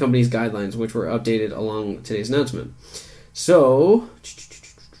following the company's guidelines, which were updated along with today's announcement. So...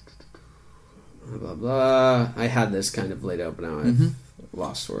 blah, blah, blah. I had this kind of laid out, but now I've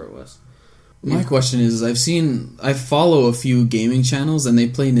lost where it was. My question is, I follow a few gaming channels, and they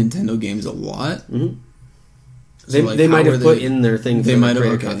play Nintendo games a lot. Mm-hmm. So they might have put in their thing. They might have.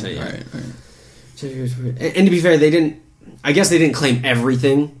 Okay. Content, yeah. All right. So and to be fair, they didn't. I guess they didn't claim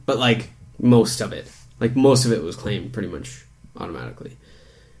everything, but like most of it. Like most of it was claimed pretty much automatically.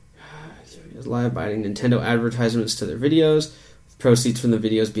 Law-abiding Nintendo advertisements to their videos. Proceeds from the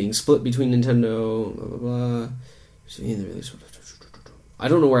videos being split between Nintendo. Blah blah blah. I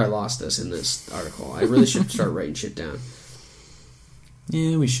don't know where I lost this in this article. I really should start writing shit down.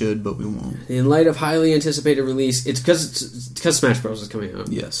 Yeah, we should, but we won't. In light of highly anticipated release, it's because Smash Bros. Is coming out.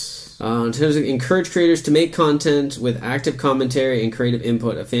 Yes. Nintendo encourage creators to make content with active commentary and creative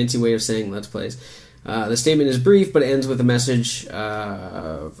input, a fancy way of saying Let's Plays. The statement is brief, but it ends with a message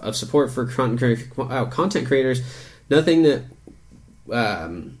of support for content creators.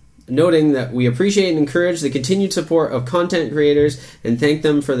 Noting that we appreciate and encourage the continued support of content creators and thank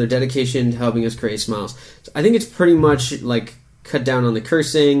them for their dedication to helping us create smiles. So I think it's pretty much like cut down on the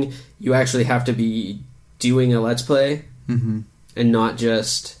cursing. You actually have to be doing a Let's Play and not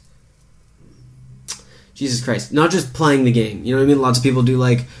just... Jesus Christ. Not just playing the game. You know what I mean? Lots of people do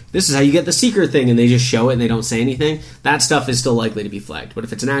like, this is how you get the secret thing, and they just show it and they don't say anything. That stuff is still likely to be flagged. But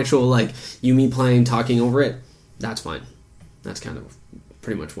if it's an actual, like, you, me playing, talking over it, that's fine. That's kind of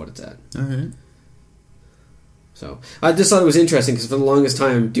pretty much what it's at. Alright. So, I just thought it was interesting, because for the longest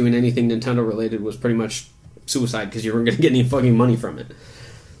time, doing anything Nintendo related was pretty much suicide, because you weren't going to get any fucking money from it.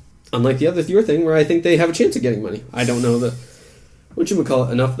 Unlike the other your thing, where I think they have a chance of getting money. I don't know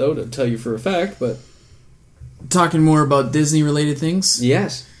whatchamacallit enough, though, to tell you for a fact, but... Talking more about Disney-related things?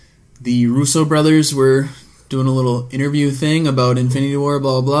 Yes. The Russo brothers were doing a little interview thing about Infinity War,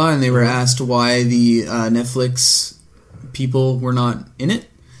 blah, blah, blah, and they were asked why the Netflix people were not in it.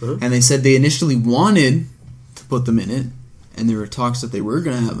 And they said they initially wanted to put them in it, and there were talks that they were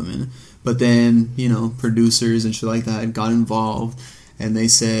going to have them in it, but then, you know, producers and shit like that got involved, and they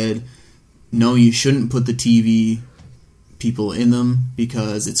said, no, you shouldn't put the TV people in them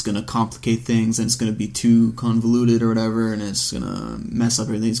because it's going to complicate things and it's going to be too convoluted or whatever, and it's going to mess up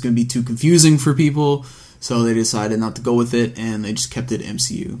everything. It's going to be too confusing for people, so they decided not to go with it, and they just kept it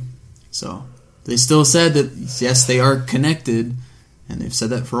MCU. So they still said that, yes, they are connected, and they've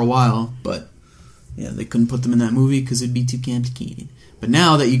said that for a while, but yeah, they couldn't put them in that movie because it'd be too complicated. But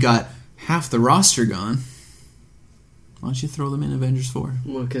now that you got half the roster gone, why don't you throw them in Avengers 4?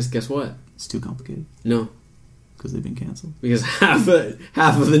 Well, because guess what? It's too complicated. No. Because they've been canceled. Because half of the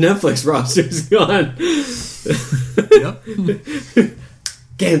Netflix roster's gone. Yep.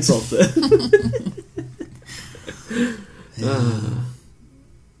 Cancelled.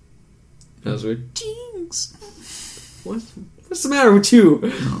 That was weird. Jinx. What's the matter with you?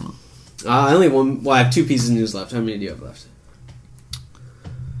 No. I only have one. Well, I have two pieces of news left. How many do you have left?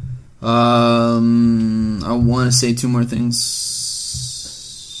 I want to say two more things.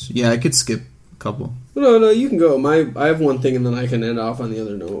 Yeah, I could skip a couple. No, you can go. I have one thing, and then I can end off on the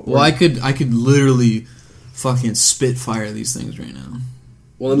other note. Well, I could literally fucking spitfire these things right now.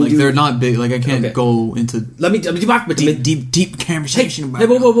 Well, they're not big. Like, I can't go into deep conversation about. Hey,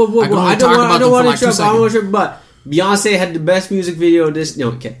 whoa! I don't want to interrupt. But Beyonce had the best music video.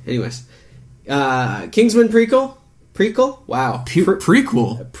 Okay. Anyways, Kingsman prequel. Wow.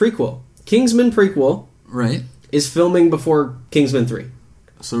 Prequel. Kingsman prequel. Right. Is filming before Kingsman 3.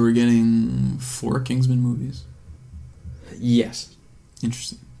 So we're getting 4 Kingsman movies. Yes.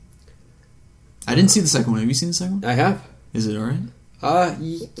 Interesting. I didn't see the second one. Have you seen the second one? I have. Is it alright?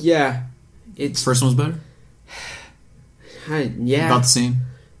 Yeah. It's First one's better? yeah. About the same?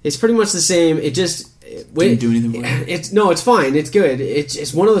 It's pretty much the same. It just... Didn't do anything for it? It's fine. It's good.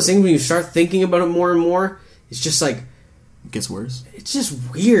 It's one of those things when you start thinking about it more and more, it's just like... It gets worse? It's just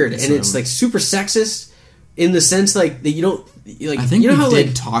weird. And it's like super sexist in the sense like that you don't... Like, I think you know we how, did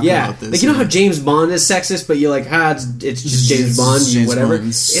like, talk about this. Like, you know how James Bond is sexist, but you're like, it's just James Bond, whatever.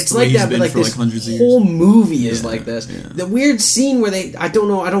 It's like that, but like this whole movie is like this. Yeah. The weird scene where I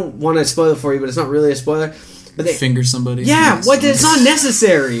don't want to spoil it for you, but it's not really a spoiler. But they finger somebody. Yeah, it's not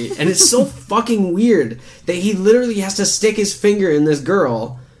necessary. And it's so fucking weird that he literally has to stick his finger in this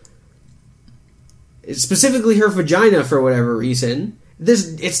girl, specifically her vagina for whatever reason.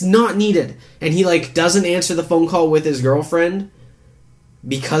 It's not needed. And he like doesn't answer the phone call with his girlfriend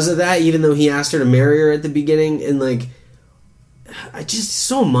because of that, even though he asked her to marry her at the beginning. And like, I just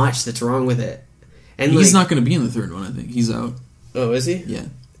so much that's wrong with it. And he's not going to be in the third one. I think he's out. Oh, is he? Yeah.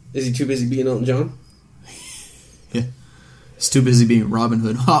 Is he too busy being Elton John? Yeah. He's too busy being Robin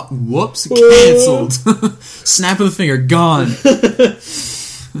Hood. Ha, whoops, cancelled. Snap of the finger, gone.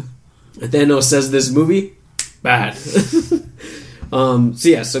 Thanos says this movie, bad.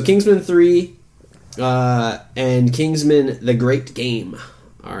 So Kingsman 3 and Kingsman The Great Game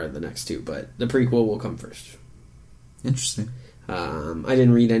are the next two, but the prequel will come first. Interesting. I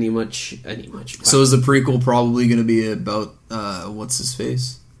didn't read any much. So is the prequel probably going to be about what's his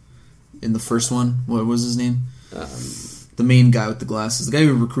face in the first one? What was his name? The main guy with the glasses, the guy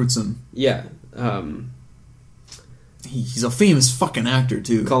who recruits him. Yeah. He's a famous fucking actor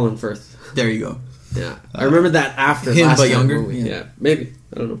too. Colin Firth. There you go. Yeah, I remember that after him, last but time younger. Yeah, maybe.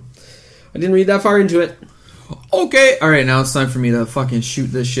 I don't know. I didn't read that far into it. Okay, all right. Now it's time for me to fucking shoot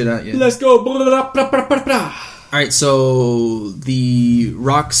this shit at you. Let's go. All right, so the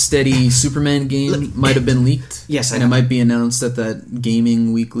Rocksteady Superman game might have been leaked. Yes, and it might be announced at that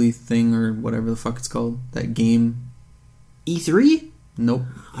Gaming Weekly thing or whatever the fuck it's called. That game. E3? Nope.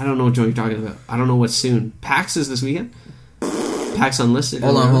 I don't know what you're talking about. I don't know what's soon. PAX is this weekend? PAX Unlisted.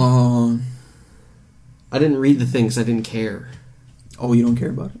 Hold on. I didn't read the thing because I didn't care. Oh, you don't care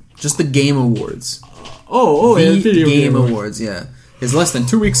about it? Just the Game Awards. The Game Awards, yeah. It's less than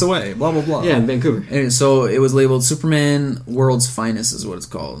 2 weeks away, blah, blah, blah. Yeah, in Vancouver. And so it was labeled Superman World's Finest is what it's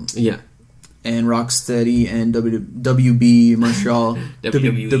called. Yeah. And Rocksteady and WB Montreal...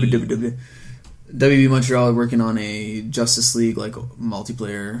 WB Montreal are working on a Justice League like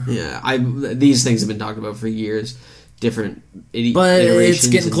multiplayer. Yeah, these things have been talked about for years. Different but it's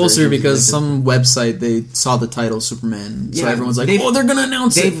getting closer because some website they saw the title Superman, so everyone's like, "Oh, they're gonna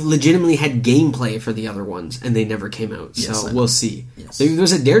announce it." They've legitimately had gameplay for the other ones, and they never came out. Yes, so we'll see. Yes. There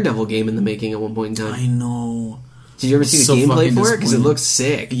was a Daredevil game in the making at one point in time. I know. Did you ever see the gameplay for it? Because it looked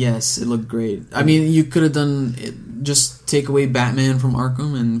sick. Yes, it looked great. I mean, you could have done it, just take away Batman from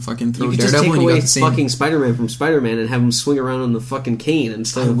Arkham and fucking throw Daredevil. Just take and you away got the same fucking Spider-Man from Spider-Man and have him swing around on the fucking cane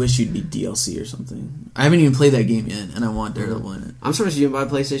instead. I wish you'd be DLC or something. I haven't even played that game yet, and I want Daredevil in it. I'm surprised you didn't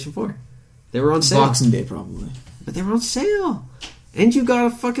buy PlayStation 4. They were on sale. Boxing Day, probably. But they were on sale. And you got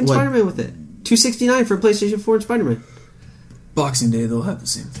a fucking Spider-Man with it. $269 for a PlayStation 4 and Spider-Man. Boxing Day, they'll have the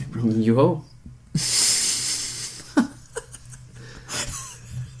same thing, bro. You hope.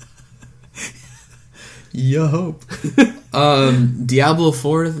 You hope. Diablo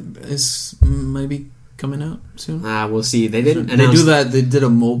 4 is maybe coming out soon. We'll see. They didn't They announce do that. They did a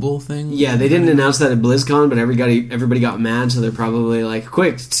mobile thing. Yeah, they didn't announce that at BlizzCon, but everybody got mad, so they're probably like,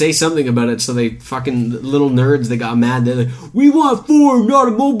 quick, say something about it. So they fucking little nerds that got mad. They're like, we want 4, not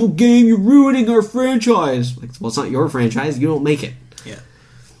a mobile game. You're ruining our franchise. Like, well, it's not your franchise. You don't make it. Yeah.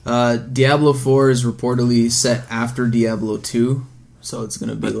 Diablo 4 is reportedly set after Diablo 2. So it's going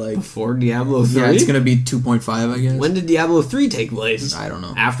to be like... Before Diablo 3? Yeah, it's going to be 2.5, I guess. When did Diablo 3 take place? I don't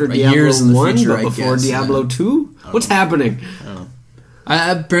know. After Diablo years in the 1, future, but before Diablo 2? What's happening? I don't know.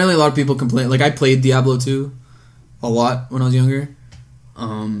 Apparently a lot of people complain. Like, I played Diablo 2 a lot when I was younger.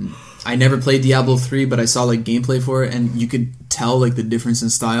 I never played Diablo 3, but I saw, like, gameplay for it, and you could tell, like, the difference in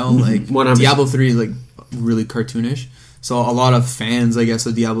style. Like, 100%. Diablo 3 is, like, really cartoonish. So a lot of fans, I guess,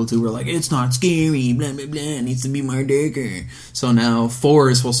 of Diablo 2 were like, it's not scary, blah, blah, blah, it needs to be more darker. So now 4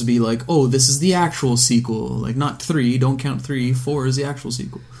 is supposed to be like, oh, this is the actual sequel. Like, not 3, don't count 3, 4 is the actual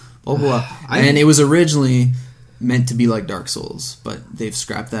sequel. Blah, blah, blah. And it was originally meant to be like Dark Souls, but they've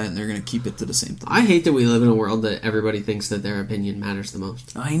scrapped that and they're going to keep it to the same thing. I hate that we live in a world that everybody thinks that their opinion matters the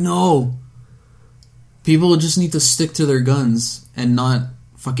most. I know. People just need to stick to their guns and not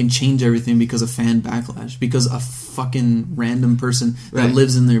fucking change everything because of fan backlash, because a fucking random person that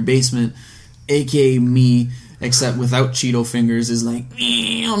lives in their basement, aka me, except without Cheeto fingers, is like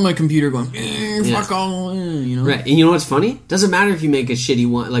on my computer going fuck all, you know. Right, and you know what's funny? Doesn't matter if you make a shitty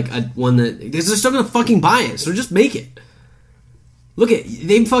one, like a one that they're still gonna fucking buy it, so just make it. Look at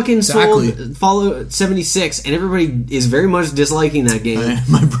they fucking sold Fallout 76, and everybody is very much disliking that game.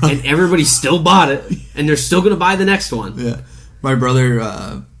 My brother, and everybody still bought it, and they're still gonna buy the next one. Yeah, my brother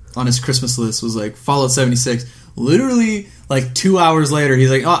on his Christmas list was like Fallout 76. Literally, like 2 hours later, he's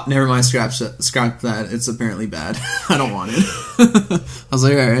like, "Oh, never mind, scrap that. It's apparently bad. I don't want it." I was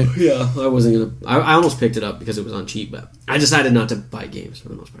like, "All right." Yeah, I wasn't gonna. I almost picked it up because it was on cheap, but I decided not to buy games for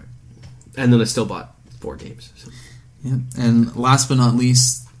the most part. And then I still bought 4 games. So. Yeah, and last but not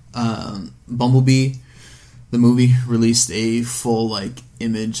least, Bumblebee, the movie, released a full like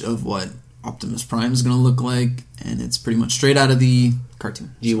image of what Optimus Prime is going to look like, and it's pretty much straight out of the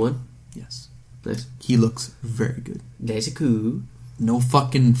cartoon. G1? Yes. Nice. He looks very good. That's cool. No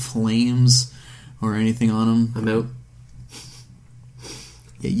fucking flames or anything on him. I'm out.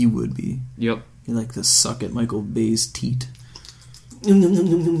 Yeah, you would be. Yep. You like to suck at Michael Bay's teat.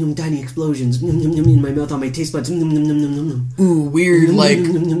 Tiny explosions. In my mouth, on my taste buds. Ooh, weird, like,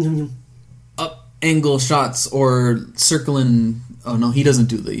 up angle shots or circling. Oh, no, he doesn't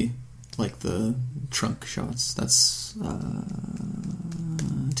do the trunk shots. That's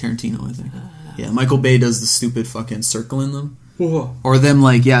Tarantino, I think. Yeah, Michael Bay does the stupid fucking circling them. Whoa. Or them,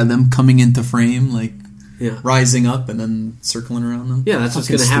 them coming into frame, like, yeah, rising up and then circling around them. Yeah, that's what's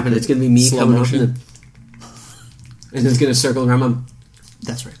going to happen. It's going to be me coming up and it's going to circle around my...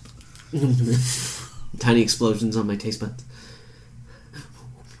 That's right. Tiny explosions on my taste buds.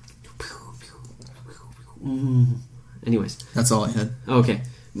 Anyways. That's all I had. Okay.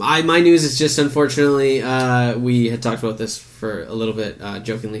 My news is just, unfortunately, we had talked about this for a little bit,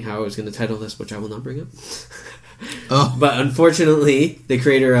 jokingly, how I was going to title this, which I will not bring up. Oh. But unfortunately, the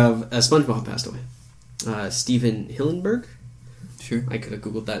creator of SpongeBob passed away. Steven Hillenburg. Sure. I could have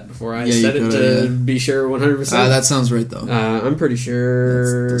Googled that before I said it to be sure 100%. That sounds right, though. I'm pretty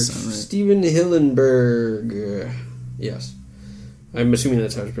sure. That does sound right. Steven Hillenburg. Yes. I'm assuming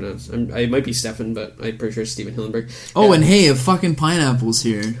that's how it's pronounced. I might be Stefan, but I'm pretty sure it's Steven Hillenburg. Oh, and hey, a fucking pineapple's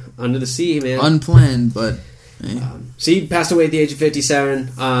here. Under the sea, man. Unplanned, but... Hey. So he passed away at the age of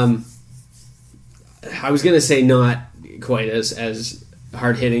 57. I was going to say not quite as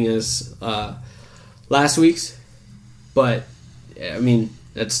hard-hitting as last week's, but... I mean,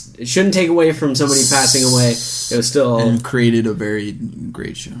 it shouldn't take away from somebody passing away. It was still... And created a very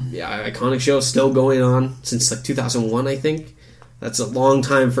great show. Yeah, iconic show, still going on since 2001, I think. That's a long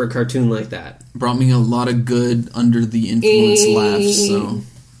time for a cartoon like that. Brought me a lot of good under the influence laughs, so...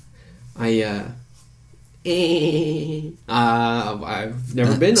 I've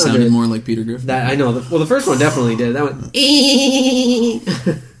never that been sounded under... more like Peter Griffin. That I know. The first one definitely did. That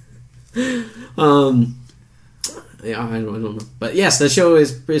one... Yeah, I don't know. But yes, the show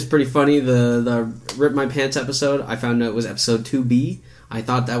is pretty funny. The Rip My Pants episode, I found out it was episode 2B. I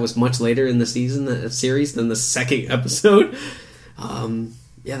thought that was much later in the series than the second episode.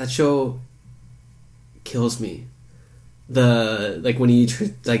 Yeah, that show kills me. When he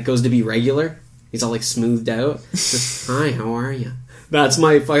goes to be regular, he's all smoothed out. Just, hi, how are you? That's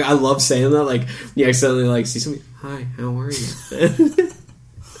my I love saying that. Like you accidentally see somebody. Hi, how are you?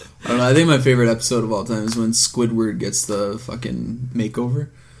 I don't know. I think my favorite episode of all time is when Squidward gets the fucking makeover.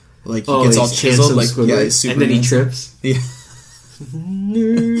 Like he gets all chiseled, he's super and then handsome. He trips. Yeah.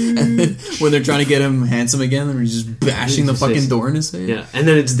 And then when they're trying to get him handsome again, they're just bashing the fucking door in his face. Yeah, and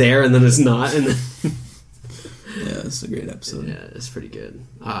then it's there, and then it's not, and then yeah, it's a great episode. Yeah, it's pretty good.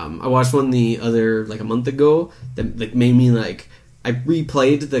 I watched one the other a month ago that made me I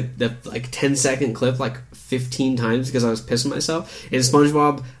replayed the 10-second clip 15 times because I was pissing myself. And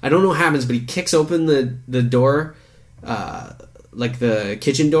SpongeBob, I don't know what happens, but he kicks open the door, the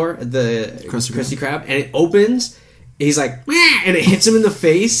kitchen door at the Krusty Krab, and it opens. He's like, meh, and it hits him in the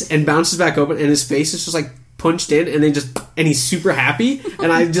face and bounces back open, and his face is just punched in, and then and he's super happy.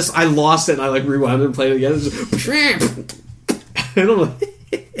 And I lost it, and I rewound it and played it again. And I'm like,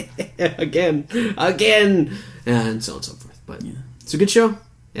 again, and so on and so forth. But yeah. It's a good show.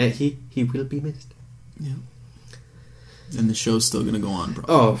 He will be missed. Yeah. And the show's still going to go on,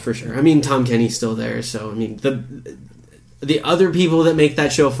 probably. Oh, for sure. I mean, Tom Kenny's still there, so I mean, the other people that make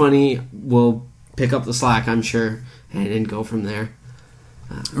that show funny will pick up the slack, I'm sure, and go from there.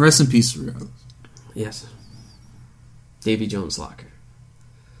 Rest in peace, regardless. Yes. Davy Jones Locker.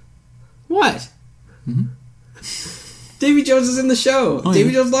 What? Mm-hmm. Davy Jones is in the show. Oh,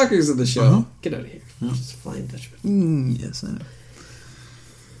 Davy Jones Locker is in the show. Uh-huh. Get out of here. Yeah. Just flying Dutchman. Yes, I know.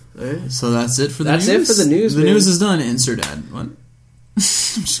 Right. So that's it for the news? That's it for the news, The news is done. Insert ad. What? I'm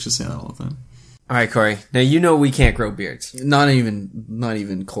just going to say that all the time. All right, Corey. Now you know we can't grow beards. Not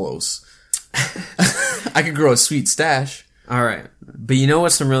even close. I could grow a sweet stash. All right. But you know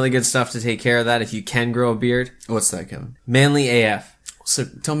what's some really good stuff to take care of that if you can grow a beard? What's that, Kevin? Manly AF. So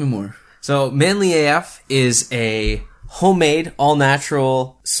tell me more. So Manly AF is a homemade,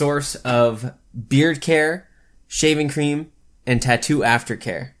 all-natural source of beard care, shaving cream, and tattoo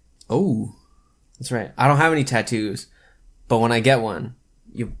aftercare. Oh. That's right. I don't have any tattoos, but when I get one,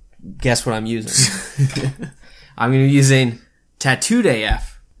 you guess what I'm using. I'm going to be using Tattooed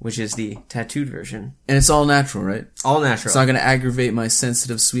AF, which is the tattooed version. And it's all natural, right? All natural. It's not going to aggravate my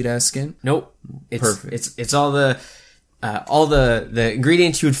sensitive, sweet-ass skin? Nope. It's, Perfect. It's all the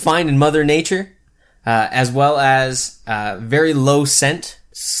ingredients you would find in Mother Nature, as well as very low scent,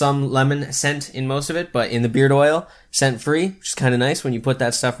 some lemon scent in most of it, but in the beard oil, scent-free, which is kind of nice when you put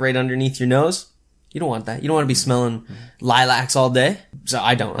that stuff right underneath your nose. You don't want that. You don't want to be smelling lilacs all day. So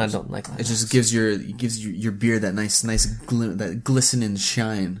I don't like lilacs. It just gives your beard that nice that glistening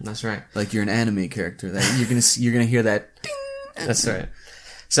shine. That's right. Like you're an anime character. That you're gonna hear that. Ding. That's right.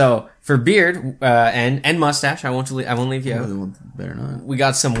 So for beard and mustache, I won't leave you out. Better not. We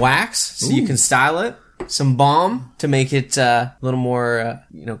got some wax so you can style it. Some balm to make it a little more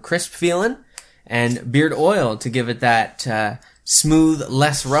crisp feeling, and beard oil to give it that smooth,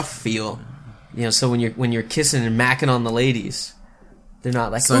 less rough feel. So when you're kissing and macking on the ladies, they're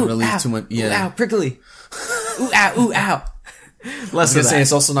not like, it's not ooh, really ow, too much. ooh, ow, prickly. Ooh, ow, ooh, ow. Less of that.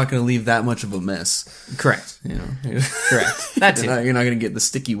 It's also not going to leave that much of a mess. Correct. Correct. That too. You're not going to get the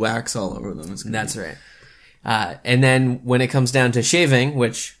sticky wax all over them. That's right. And then when it comes down to shaving,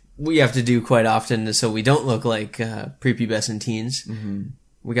 which we have to do quite often so we don't look like prepubescent teens,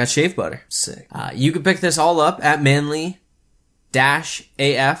 we got shave butter. Sick. You can pick this all up at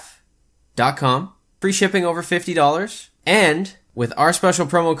manly-af.com. Free shipping over $50. And with our special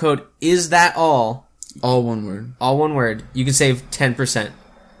promo code, Is That All one word. All one word, you can save 10%. And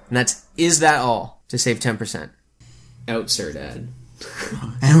that's Is That All to save 10%. Out, sir, Dad.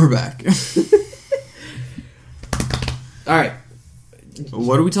 And we're back. All right.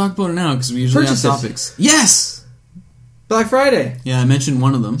 What do we talk about now? Because we usually Purchases. have topics. Yes! Black Friday. Yeah, I mentioned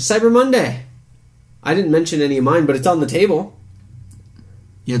one of them. Cyber Monday. I didn't mention any of mine, but it's on the table.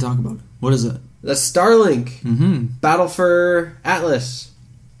 Yeah, talk about it. What is it? The Starlink. Mm-hmm. Battle for Atlas.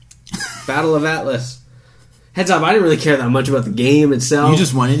 Battle of Atlas. Heads up, I didn't really care that much about the game itself. You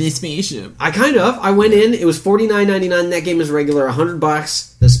just wanted a spaceship. I went in, it was $49.99. That game is regular,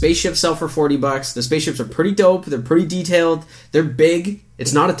 $100. The spaceships sell for $40. The spaceships are pretty dope. They're pretty detailed. They're big.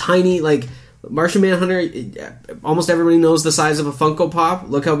 It's not a tiny, Martian Manhunter, almost everybody knows the size of a Funko Pop.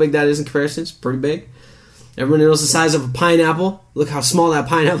 Look how big that is in comparison. It's pretty big. Everybody knows the size of a pineapple. Look how small that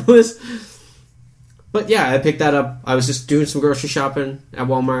pineapple is. But yeah, I picked that up. I was just doing some grocery shopping at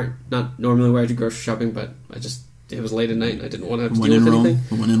Walmart. Not normally where I do grocery shopping, but it was late at night and I didn't want to have to deal with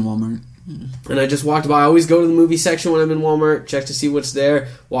anything. Went in Walmart. Yeah. And I just walked by. I always go to the movie section when I'm in Walmart, check to see what's there.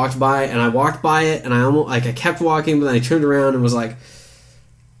 Walked by it, and I almost, I kept walking, but then I turned around and was like,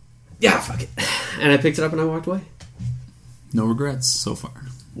 yeah, fuck it. And I picked it up and I walked away. No regrets so far.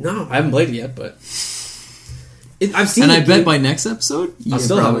 No, I haven't played it yet, but I've seen. And I bet by next episode, I'll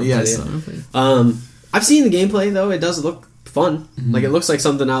still have it. I've seen the gameplay though; it does look fun. Mm-hmm. It looks like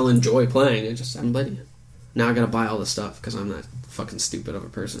something I'll enjoy playing. I haven't played it. Now I gotta buy all the stuff because I'm that fucking stupid of a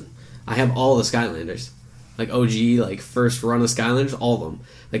person. I have all the Skylanders, OG, first run of Skylanders, all of them.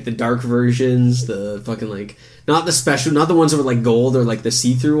 The dark versions, the fucking not the special, not the ones that were gold or the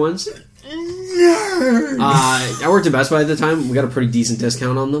see-through ones. I worked at Best Buy at the time. We got a pretty decent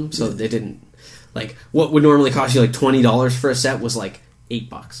discount on them, so they didn't what would normally cost you $20 for a set was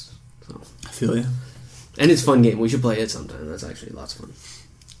 $8. So I feel you. And it's a fun game. We should play it sometime. That's actually lots of fun.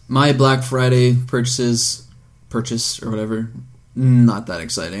 My Black Friday purchase or whatever, not that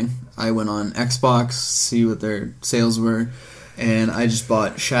exciting. I went on Xbox, see what their sales were, and I just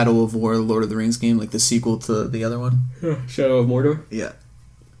bought Shadow of War, Lord of the Rings game, the sequel to the other one. Shadow of Mordor? Yeah.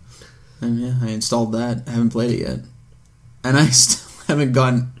 And yeah, I installed that. I haven't played it yet. And I still haven't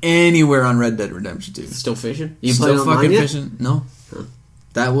gotten anywhere on Red Dead Redemption 2. Still fishing? You still fucking yet? fishing? No. Huh.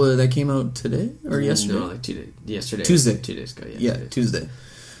 That came out today or yesterday? No, 2 days. Yesterday. Tuesday. 2 days ago. Yeah, Tuesday.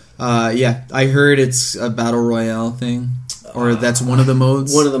 Yeah, I heard it's a battle royale thing, or that's one of the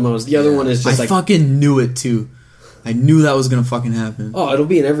modes. One of the modes. The other one is just I fucking knew it too. I knew that was gonna fucking happen. Oh, it'll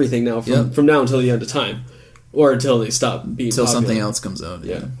be in everything now from now until the end of time, or until they stop being until popular. Something else comes out.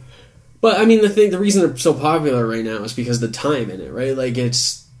 Yeah. But I mean, the reason they're so popular right now is because the time in it, right?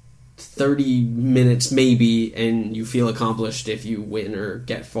 It's 30 minutes maybe, and you feel accomplished if you win or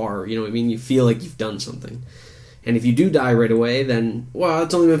get far. You know what I mean? You feel like you've done something. And if you do die right away, then, well,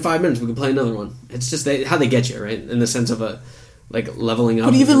 it's only been 5 minutes. We can play another one. It's just how they get you, right? In the sense of leveling up.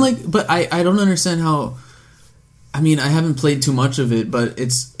 But even I don't understand how. I mean, I haven't played too much of it, but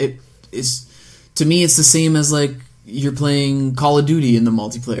it's to me, it's the same as like you're playing Call of Duty in the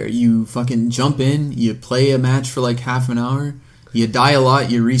multiplayer. You fucking jump in, you play a match for like half an hour, you die a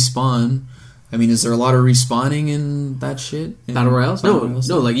lot, you respawn. I mean, is there a lot of respawning in that shit? Battle Royales?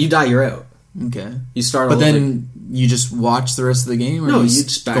 No, like you die, you're out. Okay. You start but then you just watch the rest of the game? Or no, you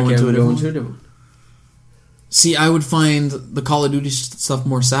just back out and go into a different one. See, I would find the Call of Duty stuff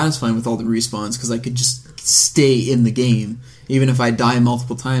more satisfying with all the respawns, because I could just stay in the game. Even if I die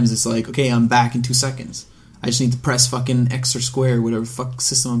multiple times, it's like, okay, I'm back in 2 seconds. I just need to press fucking X or square, whatever fuck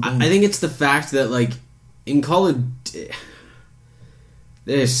system I'm playing. I think it's the fact that, like, in Call of...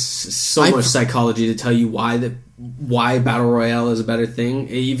 There's so much psychology to tell you why Battle Royale is a better thing.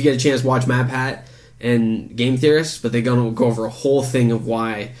 If you get a chance, watch MatPat and Game Theorists, but they're going to go over a whole thing of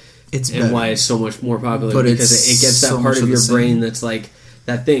why why it's so much more popular. But because it gets that part of your brain that's like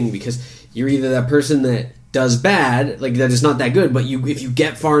that thing, because you're either that person that does bad, like that is not that good, but if you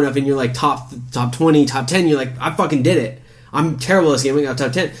get far enough and you're like top 20, top 10, you're like, I fucking did it. I'm terrible at this game, I got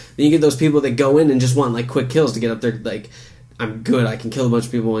top 10. Then you get those people that go in and just want like quick kills to get up there, like, I'm good, I can kill a bunch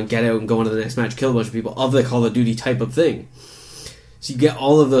of people and get out and go into the next match, kill a bunch of people, of the Call of Duty type of thing. So you get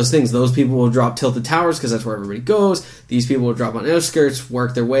all of those things. Those people will drop Tilted Towers because that's where everybody goes. These people will drop on outskirts,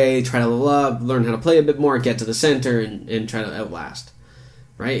 work their way, try to level up, learn how to play a bit more, get to the center, and try to outlast.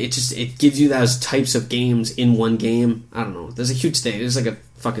 Right? It gives you those types of games in one game. I don't know. There's a huge thing. There's like a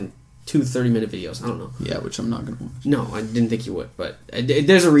fucking 2 30-minute videos. I don't know. Yeah, which I'm not going to watch. No, I didn't think you would. But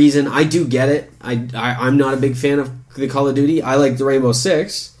there's a reason. I do get it. I'm not a big fan of the Call of Duty. I like the Rainbow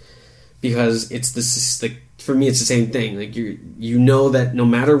Six because for me, it's the same thing. Like you know that no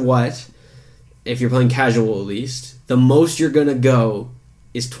matter what, if you're playing casual at least, the most you're gonna go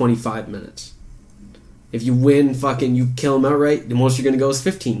is 25 minutes. If you win, you kill them outright, the most you're gonna go is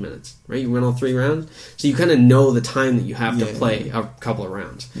 15 minutes. Right? You win all 3 rounds, so you kind of know the time that you have to play a couple of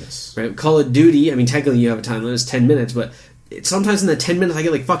rounds. Yes. Right? Call of Duty. I mean, technically you have a time limit. It's 10 minutes, but sometimes in that 10 minutes I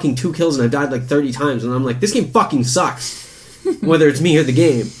get like fucking 2 kills and I've died like 30 times, and I'm like, this game fucking sucks. Whether it's me or the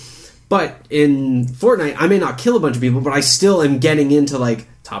game. But in Fortnite, I may not kill a bunch of people, but I still am getting into like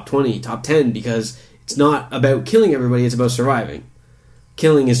top 20, top 10, because it's not about killing everybody, it's about surviving.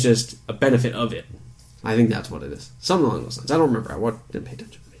 Killing is just a benefit of it. I think that's what it is. Something along those lines. I don't remember. I didn't pay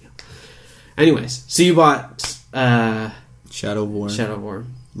attention to the video. Anyways, so you bought Shadow of War.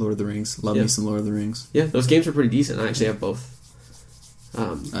 Lord of the Rings. Love me some Lord of the Rings. Yeah, those games are pretty decent. I actually have both.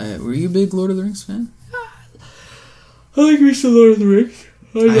 Were you a big Lord of the Rings fan? I like me some Lord of the Rings.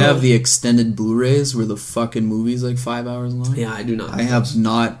 I have the extended Blu-rays where the fucking movie's like 5 hours long. Yeah, I do not. I have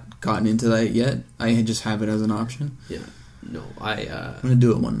not gotten into that yet. I just have it as an option. Yeah. No, I'm going to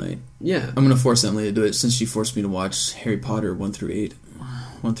do it one night. Yeah. I'm going to force Emily to do it since she forced me to watch Harry Potter 1 through 8.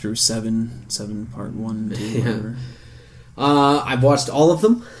 1 through 7 part 1, 2, whatever. I've watched all of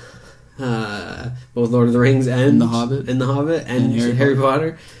them. Both Lord of the Rings and The Hobbit. And Harry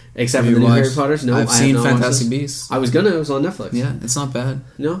Potter. Except for the new Harry Potters. No, I've seen Fantastic Beasts. I was gonna. It was on Netflix. Yeah, it's not bad.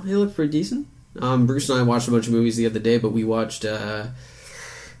 No, it looked pretty decent. Bruce and I watched a bunch of movies the other day, but we watched Now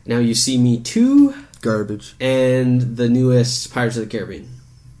You See Me 2. Garbage. And the newest Pirates of the Caribbean.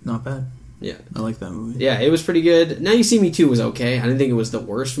 Not bad. Yeah. I like that movie. Yeah, it was pretty good. Now You See Me 2 was okay. I didn't think it was the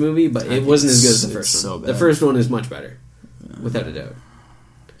worst movie, but it wasn't as good as the first one. So bad. The first one is much better. Without a doubt.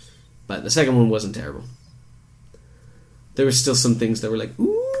 But the second one wasn't terrible. There were still some things that were like,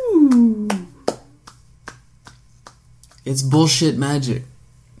 ooh. It's bullshit magic.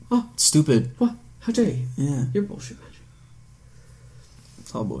 Oh. Stupid. What? How dare you? Yeah. You're bullshit magic.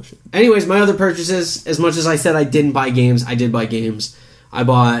 It's all bullshit. Anyways, my other purchases, as much as I said I didn't buy games, I did buy games. I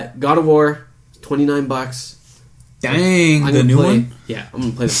bought God of War, $29. Dang, the new one? Yeah, I'm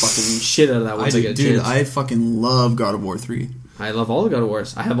going to play the fucking shit out of that once I get a chance. Dude, I fucking love God of War 3. I love all the God of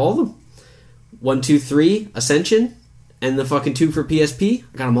Wars. I have all of them. 1, 2, 3, Ascension, and the fucking 2 for PSP.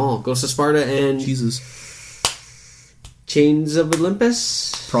 I got them all. Ghost of Sparta and... Jesus. Chains of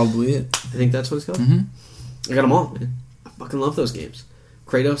Olympus. Probably it. I think that's what it's called. Mm-hmm. I got them all, man. I fucking love those games.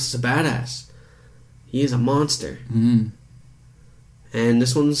 Kratos is a badass. He is a monster. Mm-hmm. And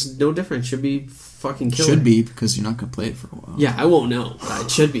this one's no different. Should be fucking killer. Should be, because you're not going to play it for a while. Yeah, I won't know. But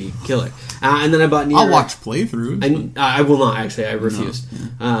it should be killer. And then I bought Nier. I'll watch playthroughs. I will not, actually. I refuse.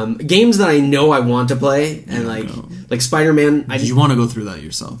 No, yeah. Games that I know I want to play, and like Spider-Man. You want to go through that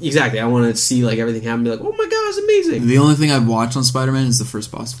yourself. Exactly. I want to see like everything happen and be like, oh my god, it's amazing. The only thing I've watched on Spider-Man is the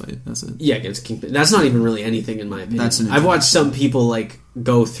first boss fight. That's it. Yeah, against Kingpin. That's not even really anything in my opinion. I've watched some people like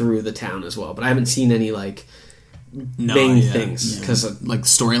go through the town as well, but I haven't seen any like main things because like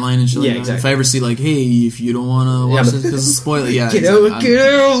storyline and shit. Yeah, like exactly. If I ever see like, hey, if you don't want to watch this because it's spoiler, get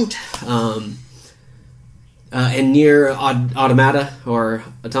out. And near Automata or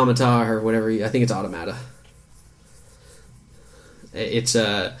Automata or whatever. I think it's Automata. It's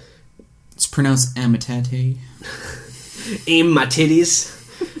pronounced Amatate. Aim my titties.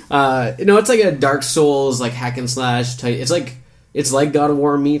 It's like a Dark Souls like hack and slash type. It's like God of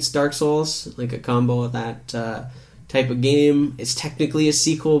War meets Dark Souls, like a combo of that type of game. It's technically a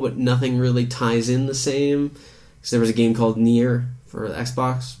sequel, but nothing really ties in the same. Because there was a game called Nier for the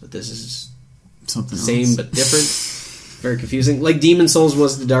Xbox, but this is something same else. but different. Very confusing. Like Demon Souls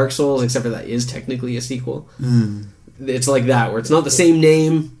was the Dark Souls, except for that is technically a sequel. It's like that, where it's not the same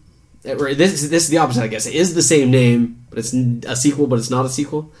name. This is the opposite, I guess. It is the same name, but it's a sequel, but it's not a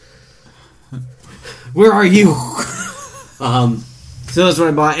sequel. Where are you? So that's what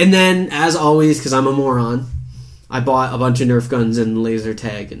I bought. And then, as always, because I'm a moron, I bought a bunch of Nerf guns and laser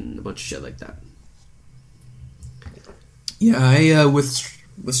tag and a bunch of shit like that. Yeah, I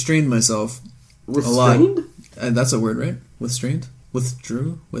withstrained myself a lot. That's a word, right? Withstrained?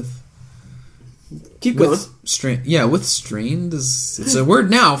 Withdrew? Keep going. Yeah, withstrained it's a word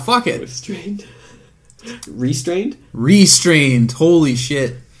now. Fuck it. Withstrained. Restrained? Restrained. Holy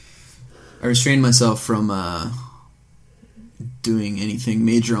shit. I restrained myself from doing anything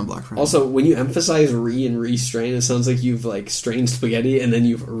major on Black Friday. Also, when you emphasize and restrain, it sounds like you've like strained spaghetti and then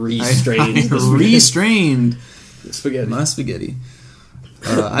you've restrained I restrained spaghetti. My spaghetti.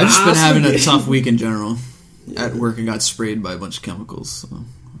 I've just been having a tough week in general. At work, I got sprayed by a bunch of chemicals. So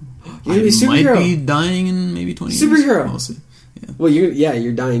You're gonna be a superhero. Might be dying in maybe 20 years. Superhero. We'll see. Yeah. Well,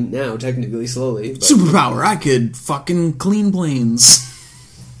 you're dying now, technically, slowly. But... Superpower, I could fucking clean planes.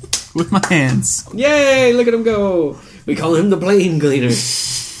 With my hands. Yay, look at him go. We call him the plane cleaner.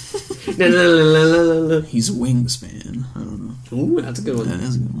 He's a wingspan. I don't know. Ooh, that's a good one. That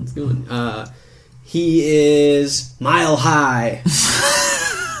is a good one. That's a good one. He is mile high.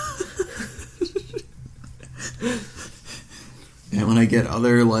 And when I get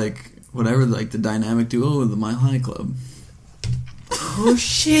other, like, whatever, like the dynamic duo of the Mile High Club. Oh,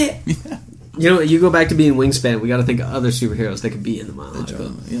 shit. Yeah. You know, you go back to being wingspan, we gotta think of other superheroes that could be in the Mile High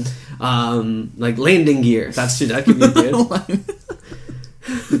Club. Yeah. Like landing gear. That could be good.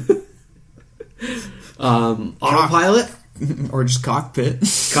 Autopilot? Or just cockpit.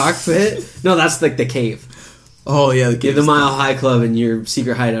 Cockpit? No, that's like the cave. Oh, yeah. You're the Mile High Club and your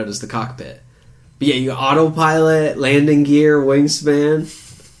secret hideout is the cockpit. But yeah, you got autopilot, landing gear, wingspan,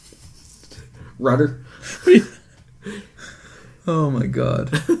 rudder. Oh my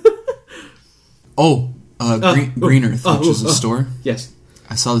god. Green Earth, which is a store. Yes.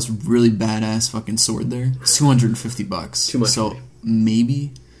 I saw this really badass fucking sword there. It's $250. Too much. So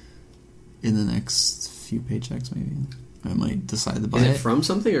maybe in the next few paychecks, maybe I might decide to buy it. Is it from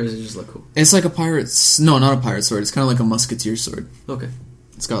something or does it just look cool? It's like a pirate's... No, not a pirate sword. It's kind of like a musketeer sword. Okay.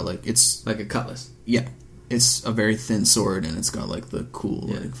 It's got like... It's like a cutlass. Yeah. It's a very thin sword and it's got like the cool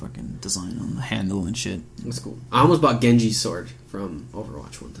like fucking design on the handle and shit. That's cool. I almost bought Genji's sword from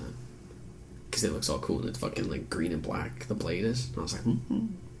Overwatch one time. Because it looks all cool and it's fucking like green and black, the blade is. And I was like,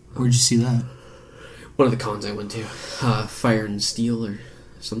 Where'd you see that? One of the cons I went to. Fire and Steel or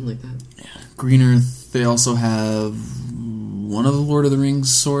something like that. Yeah. Green Earth, they also have one of the Lord of the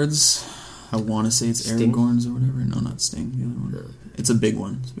Rings swords. I want to say it's Sting? Aragorn's or whatever. No, not Sting. The other one. No. It's a big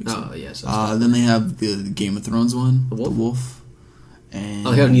one. Yes. Then they have the Game of Thrones one. The Wolf? And I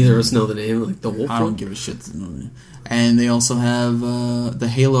like how neither of us know the name. Like the Wolf I don't give a shit to know the name. And they also have the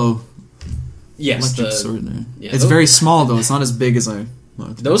Halo electric sword there. Yeah, it's very small, though. It's not as big as I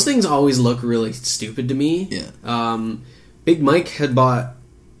wanted to. Those things always look really stupid to me. Yeah. Big Mike had bought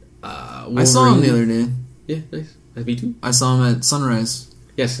Wolverine. I saw him the other day. Yeah, nice. Me too. I saw him at Sunrise.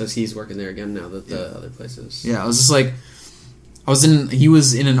 Yes, because he's working there again now that the other places. Yeah, I was just like... He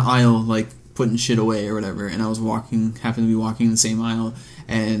was in an aisle, like, putting shit away or whatever, and I was happened to be walking in the same aisle,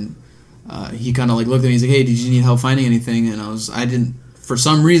 and he kind of, like, looked at me, he's like, hey, did you need help finding anything? And I didn't, for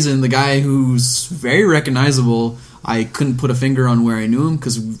some reason, the guy who's very recognizable, I couldn't put a finger on where I knew him,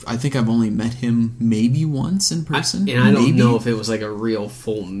 because I think I've only met him maybe once in person. I don't know if it was, like, a real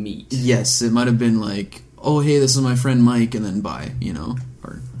full meet. Yes, it might have been, like, oh, hey, this is my friend Mike, and then bye,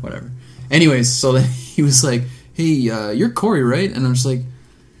 or whatever. Anyways, so then he was like, hey, you're Corey, right? And I'm just like,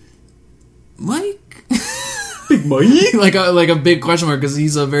 Mike? Big Mike? like a big question mark, because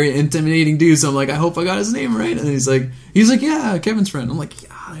he's a very intimidating dude, so I'm like, I hope I got his name right. And he's like, yeah, Kevin's friend. I'm like,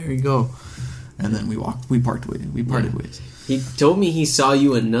 yeah, there you go. And then we parted ways. He told me he saw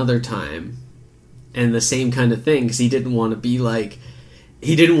you another time, and the same kind of thing, because he didn't want to be like,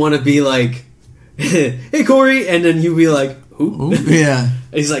 hey, Corey, and then you'd be like, who? Yeah.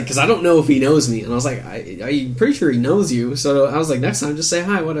 And he's like, because I don't know if he knows me. And I was like, I'm pretty sure he knows you. So I was like, next time, just say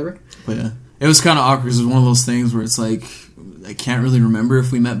hi, whatever. But yeah, it was kind of awkward. It was one of those things where it's like, I can't really remember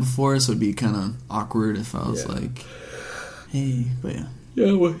if we met before, so it'd be kind of awkward if I was like, hey, but yeah.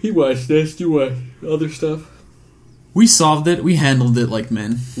 Yeah, well, he watched this, you watched other stuff. We solved it. We handled it like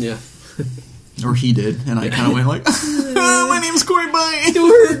men. Yeah. Or he did, and I kind of went like, my name's Corey, bye.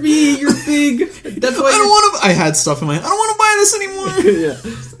 Don't hurt me, you're big. That's why I don't want to. I had stuff in my. I don't want to buy this anymore. Yeah,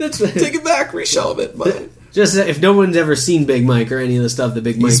 that's take it back, reshelve it. But just if no one's ever seen Big Mike or any of the stuff that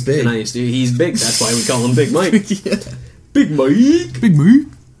Big Mike and I used to do, he's big. That's why we call him Big Mike. Yeah. Big Mike. Big Mike.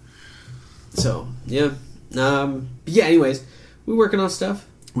 So yeah, yeah. Anyways, we're working on stuff.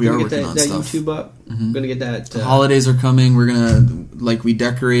 We are working on that stuff. YouTube up. Mm-hmm. Gonna get that. Holidays are coming. We're gonna we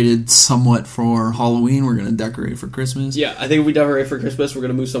decorated somewhat for Halloween. We're gonna decorate for Christmas. Yeah, I think if we decorate for Christmas, we're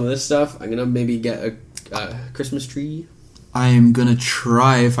gonna move some of this stuff. I'm gonna maybe get a Christmas tree. I'm gonna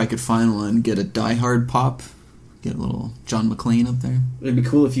try if I could find one. Get a Die Hard pop. Get a little John McClane up there. It'd be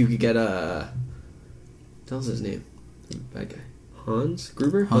cool if you could get a. What's his name? Bad guy. Hans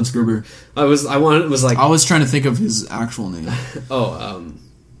Gruber. Hans Gruber. I was trying to think of his actual name.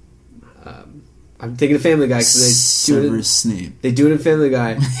 I'm thinking of Family Guy because they do it. Snape. They do it in Family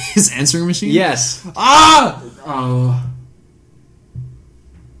Guy. His answering machine. Yes. Ah.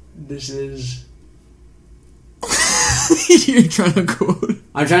 This is. You're trying to quote.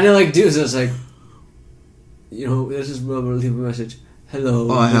 I'm trying to do so. It's like, this is. I'm gonna leave a message.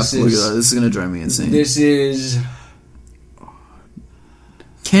 Hello. Oh, I have to look at that. This is gonna drive me insane. This is.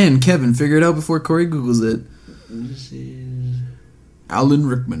 Kevin, figure it out before Corey Googles it. This is. Alan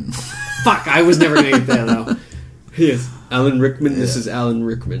Rickman. Fuck, I was never going to get that, though. Yes. Alan Rickman, this is Alan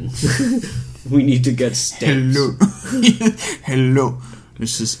Rickman. We need to get stamps. Hello.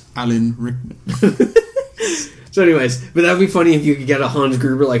 This is Alan Rickman. So anyways, but that would be funny if you could get a Hans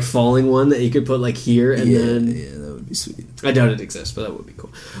Gruber, falling one that you could put, here, and then... Yeah, that would be sweet. I doubt it exists, but that would be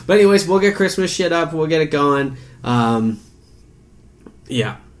cool. But anyways, we'll get Christmas shit up, we'll get it going.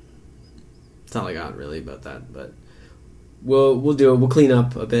 Yeah. That's all I got, really, about that, but... We'll do it. We'll clean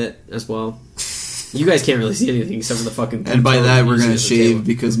up a bit as well. You guys can't really see anything except for the fucking... And by that, we're going to shave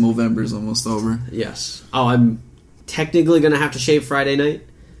because Movember's almost over. Yes. Oh, I'm technically going to have to shave Friday night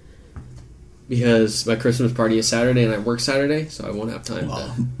because my Christmas party is Saturday and I work Saturday, so I won't have time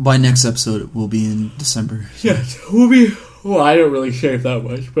to... By next episode, we'll be in December. Yes, we'll be... Well, I don't really shave that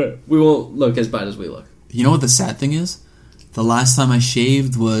much, but we won't look as bad as we look. You know what the sad thing is? The last time I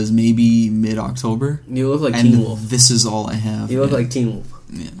shaved was maybe mid-October. You look like Teen Wolf. This is all I have. You look like Teen Wolf.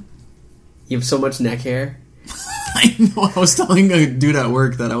 Yeah. You have so much neck hair. I know. I was telling a dude at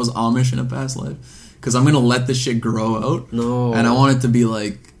work that I was Amish in a past life. Because I'm going to let this shit grow out. No. And I want it to be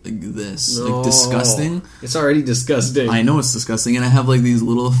like this. No. Disgusting. It's already disgusting. I know it's disgusting. And I have these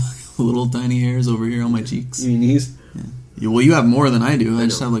little tiny hairs over here on my cheeks. You mean these? Yeah. Well, you have more than I do. I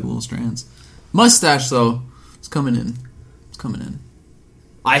just have little strands. Mustache, though, it's coming in.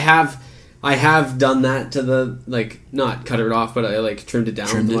 I have done that to the not cut it off, but I trimmed it down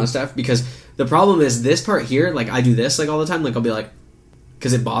with the mustache because the problem is this part here. I do this all the time. I'll be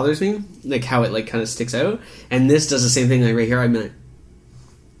because it bothers me how it kind of sticks out, and this does the same thing. Right here, I'm yeah,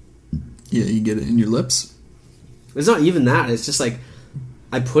 you get it in your lips. It's not even that. It's just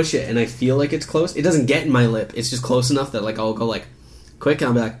I push it and I feel like it's close. It doesn't get in my lip. It's just close enough that I'll go quick and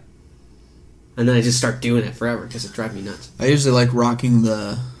I'll be like. And then I just start doing it forever because it drives me nuts. I usually like rocking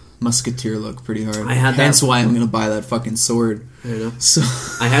the musketeer look pretty hard. Hence why I'm going to buy that fucking sword. I know. So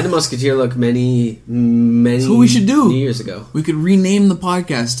I had the musketeer look many That's what we should do. Years ago. We could rename the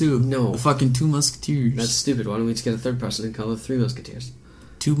podcast too. No. The fucking Two Musketeers. That's stupid. Why don't we just get a third person and call it Three Musketeers?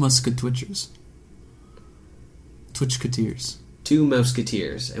 Two Musketwitchers. Twitchketeers. Two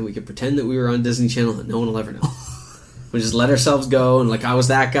Musketeers. And we could pretend that we were on Disney Channel and no one will ever know. We just let ourselves go, and I was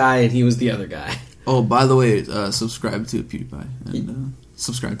that guy, and he was the other guy. Oh, by the way, subscribe to PewDiePie, and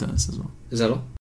subscribe to us as well. Is that all?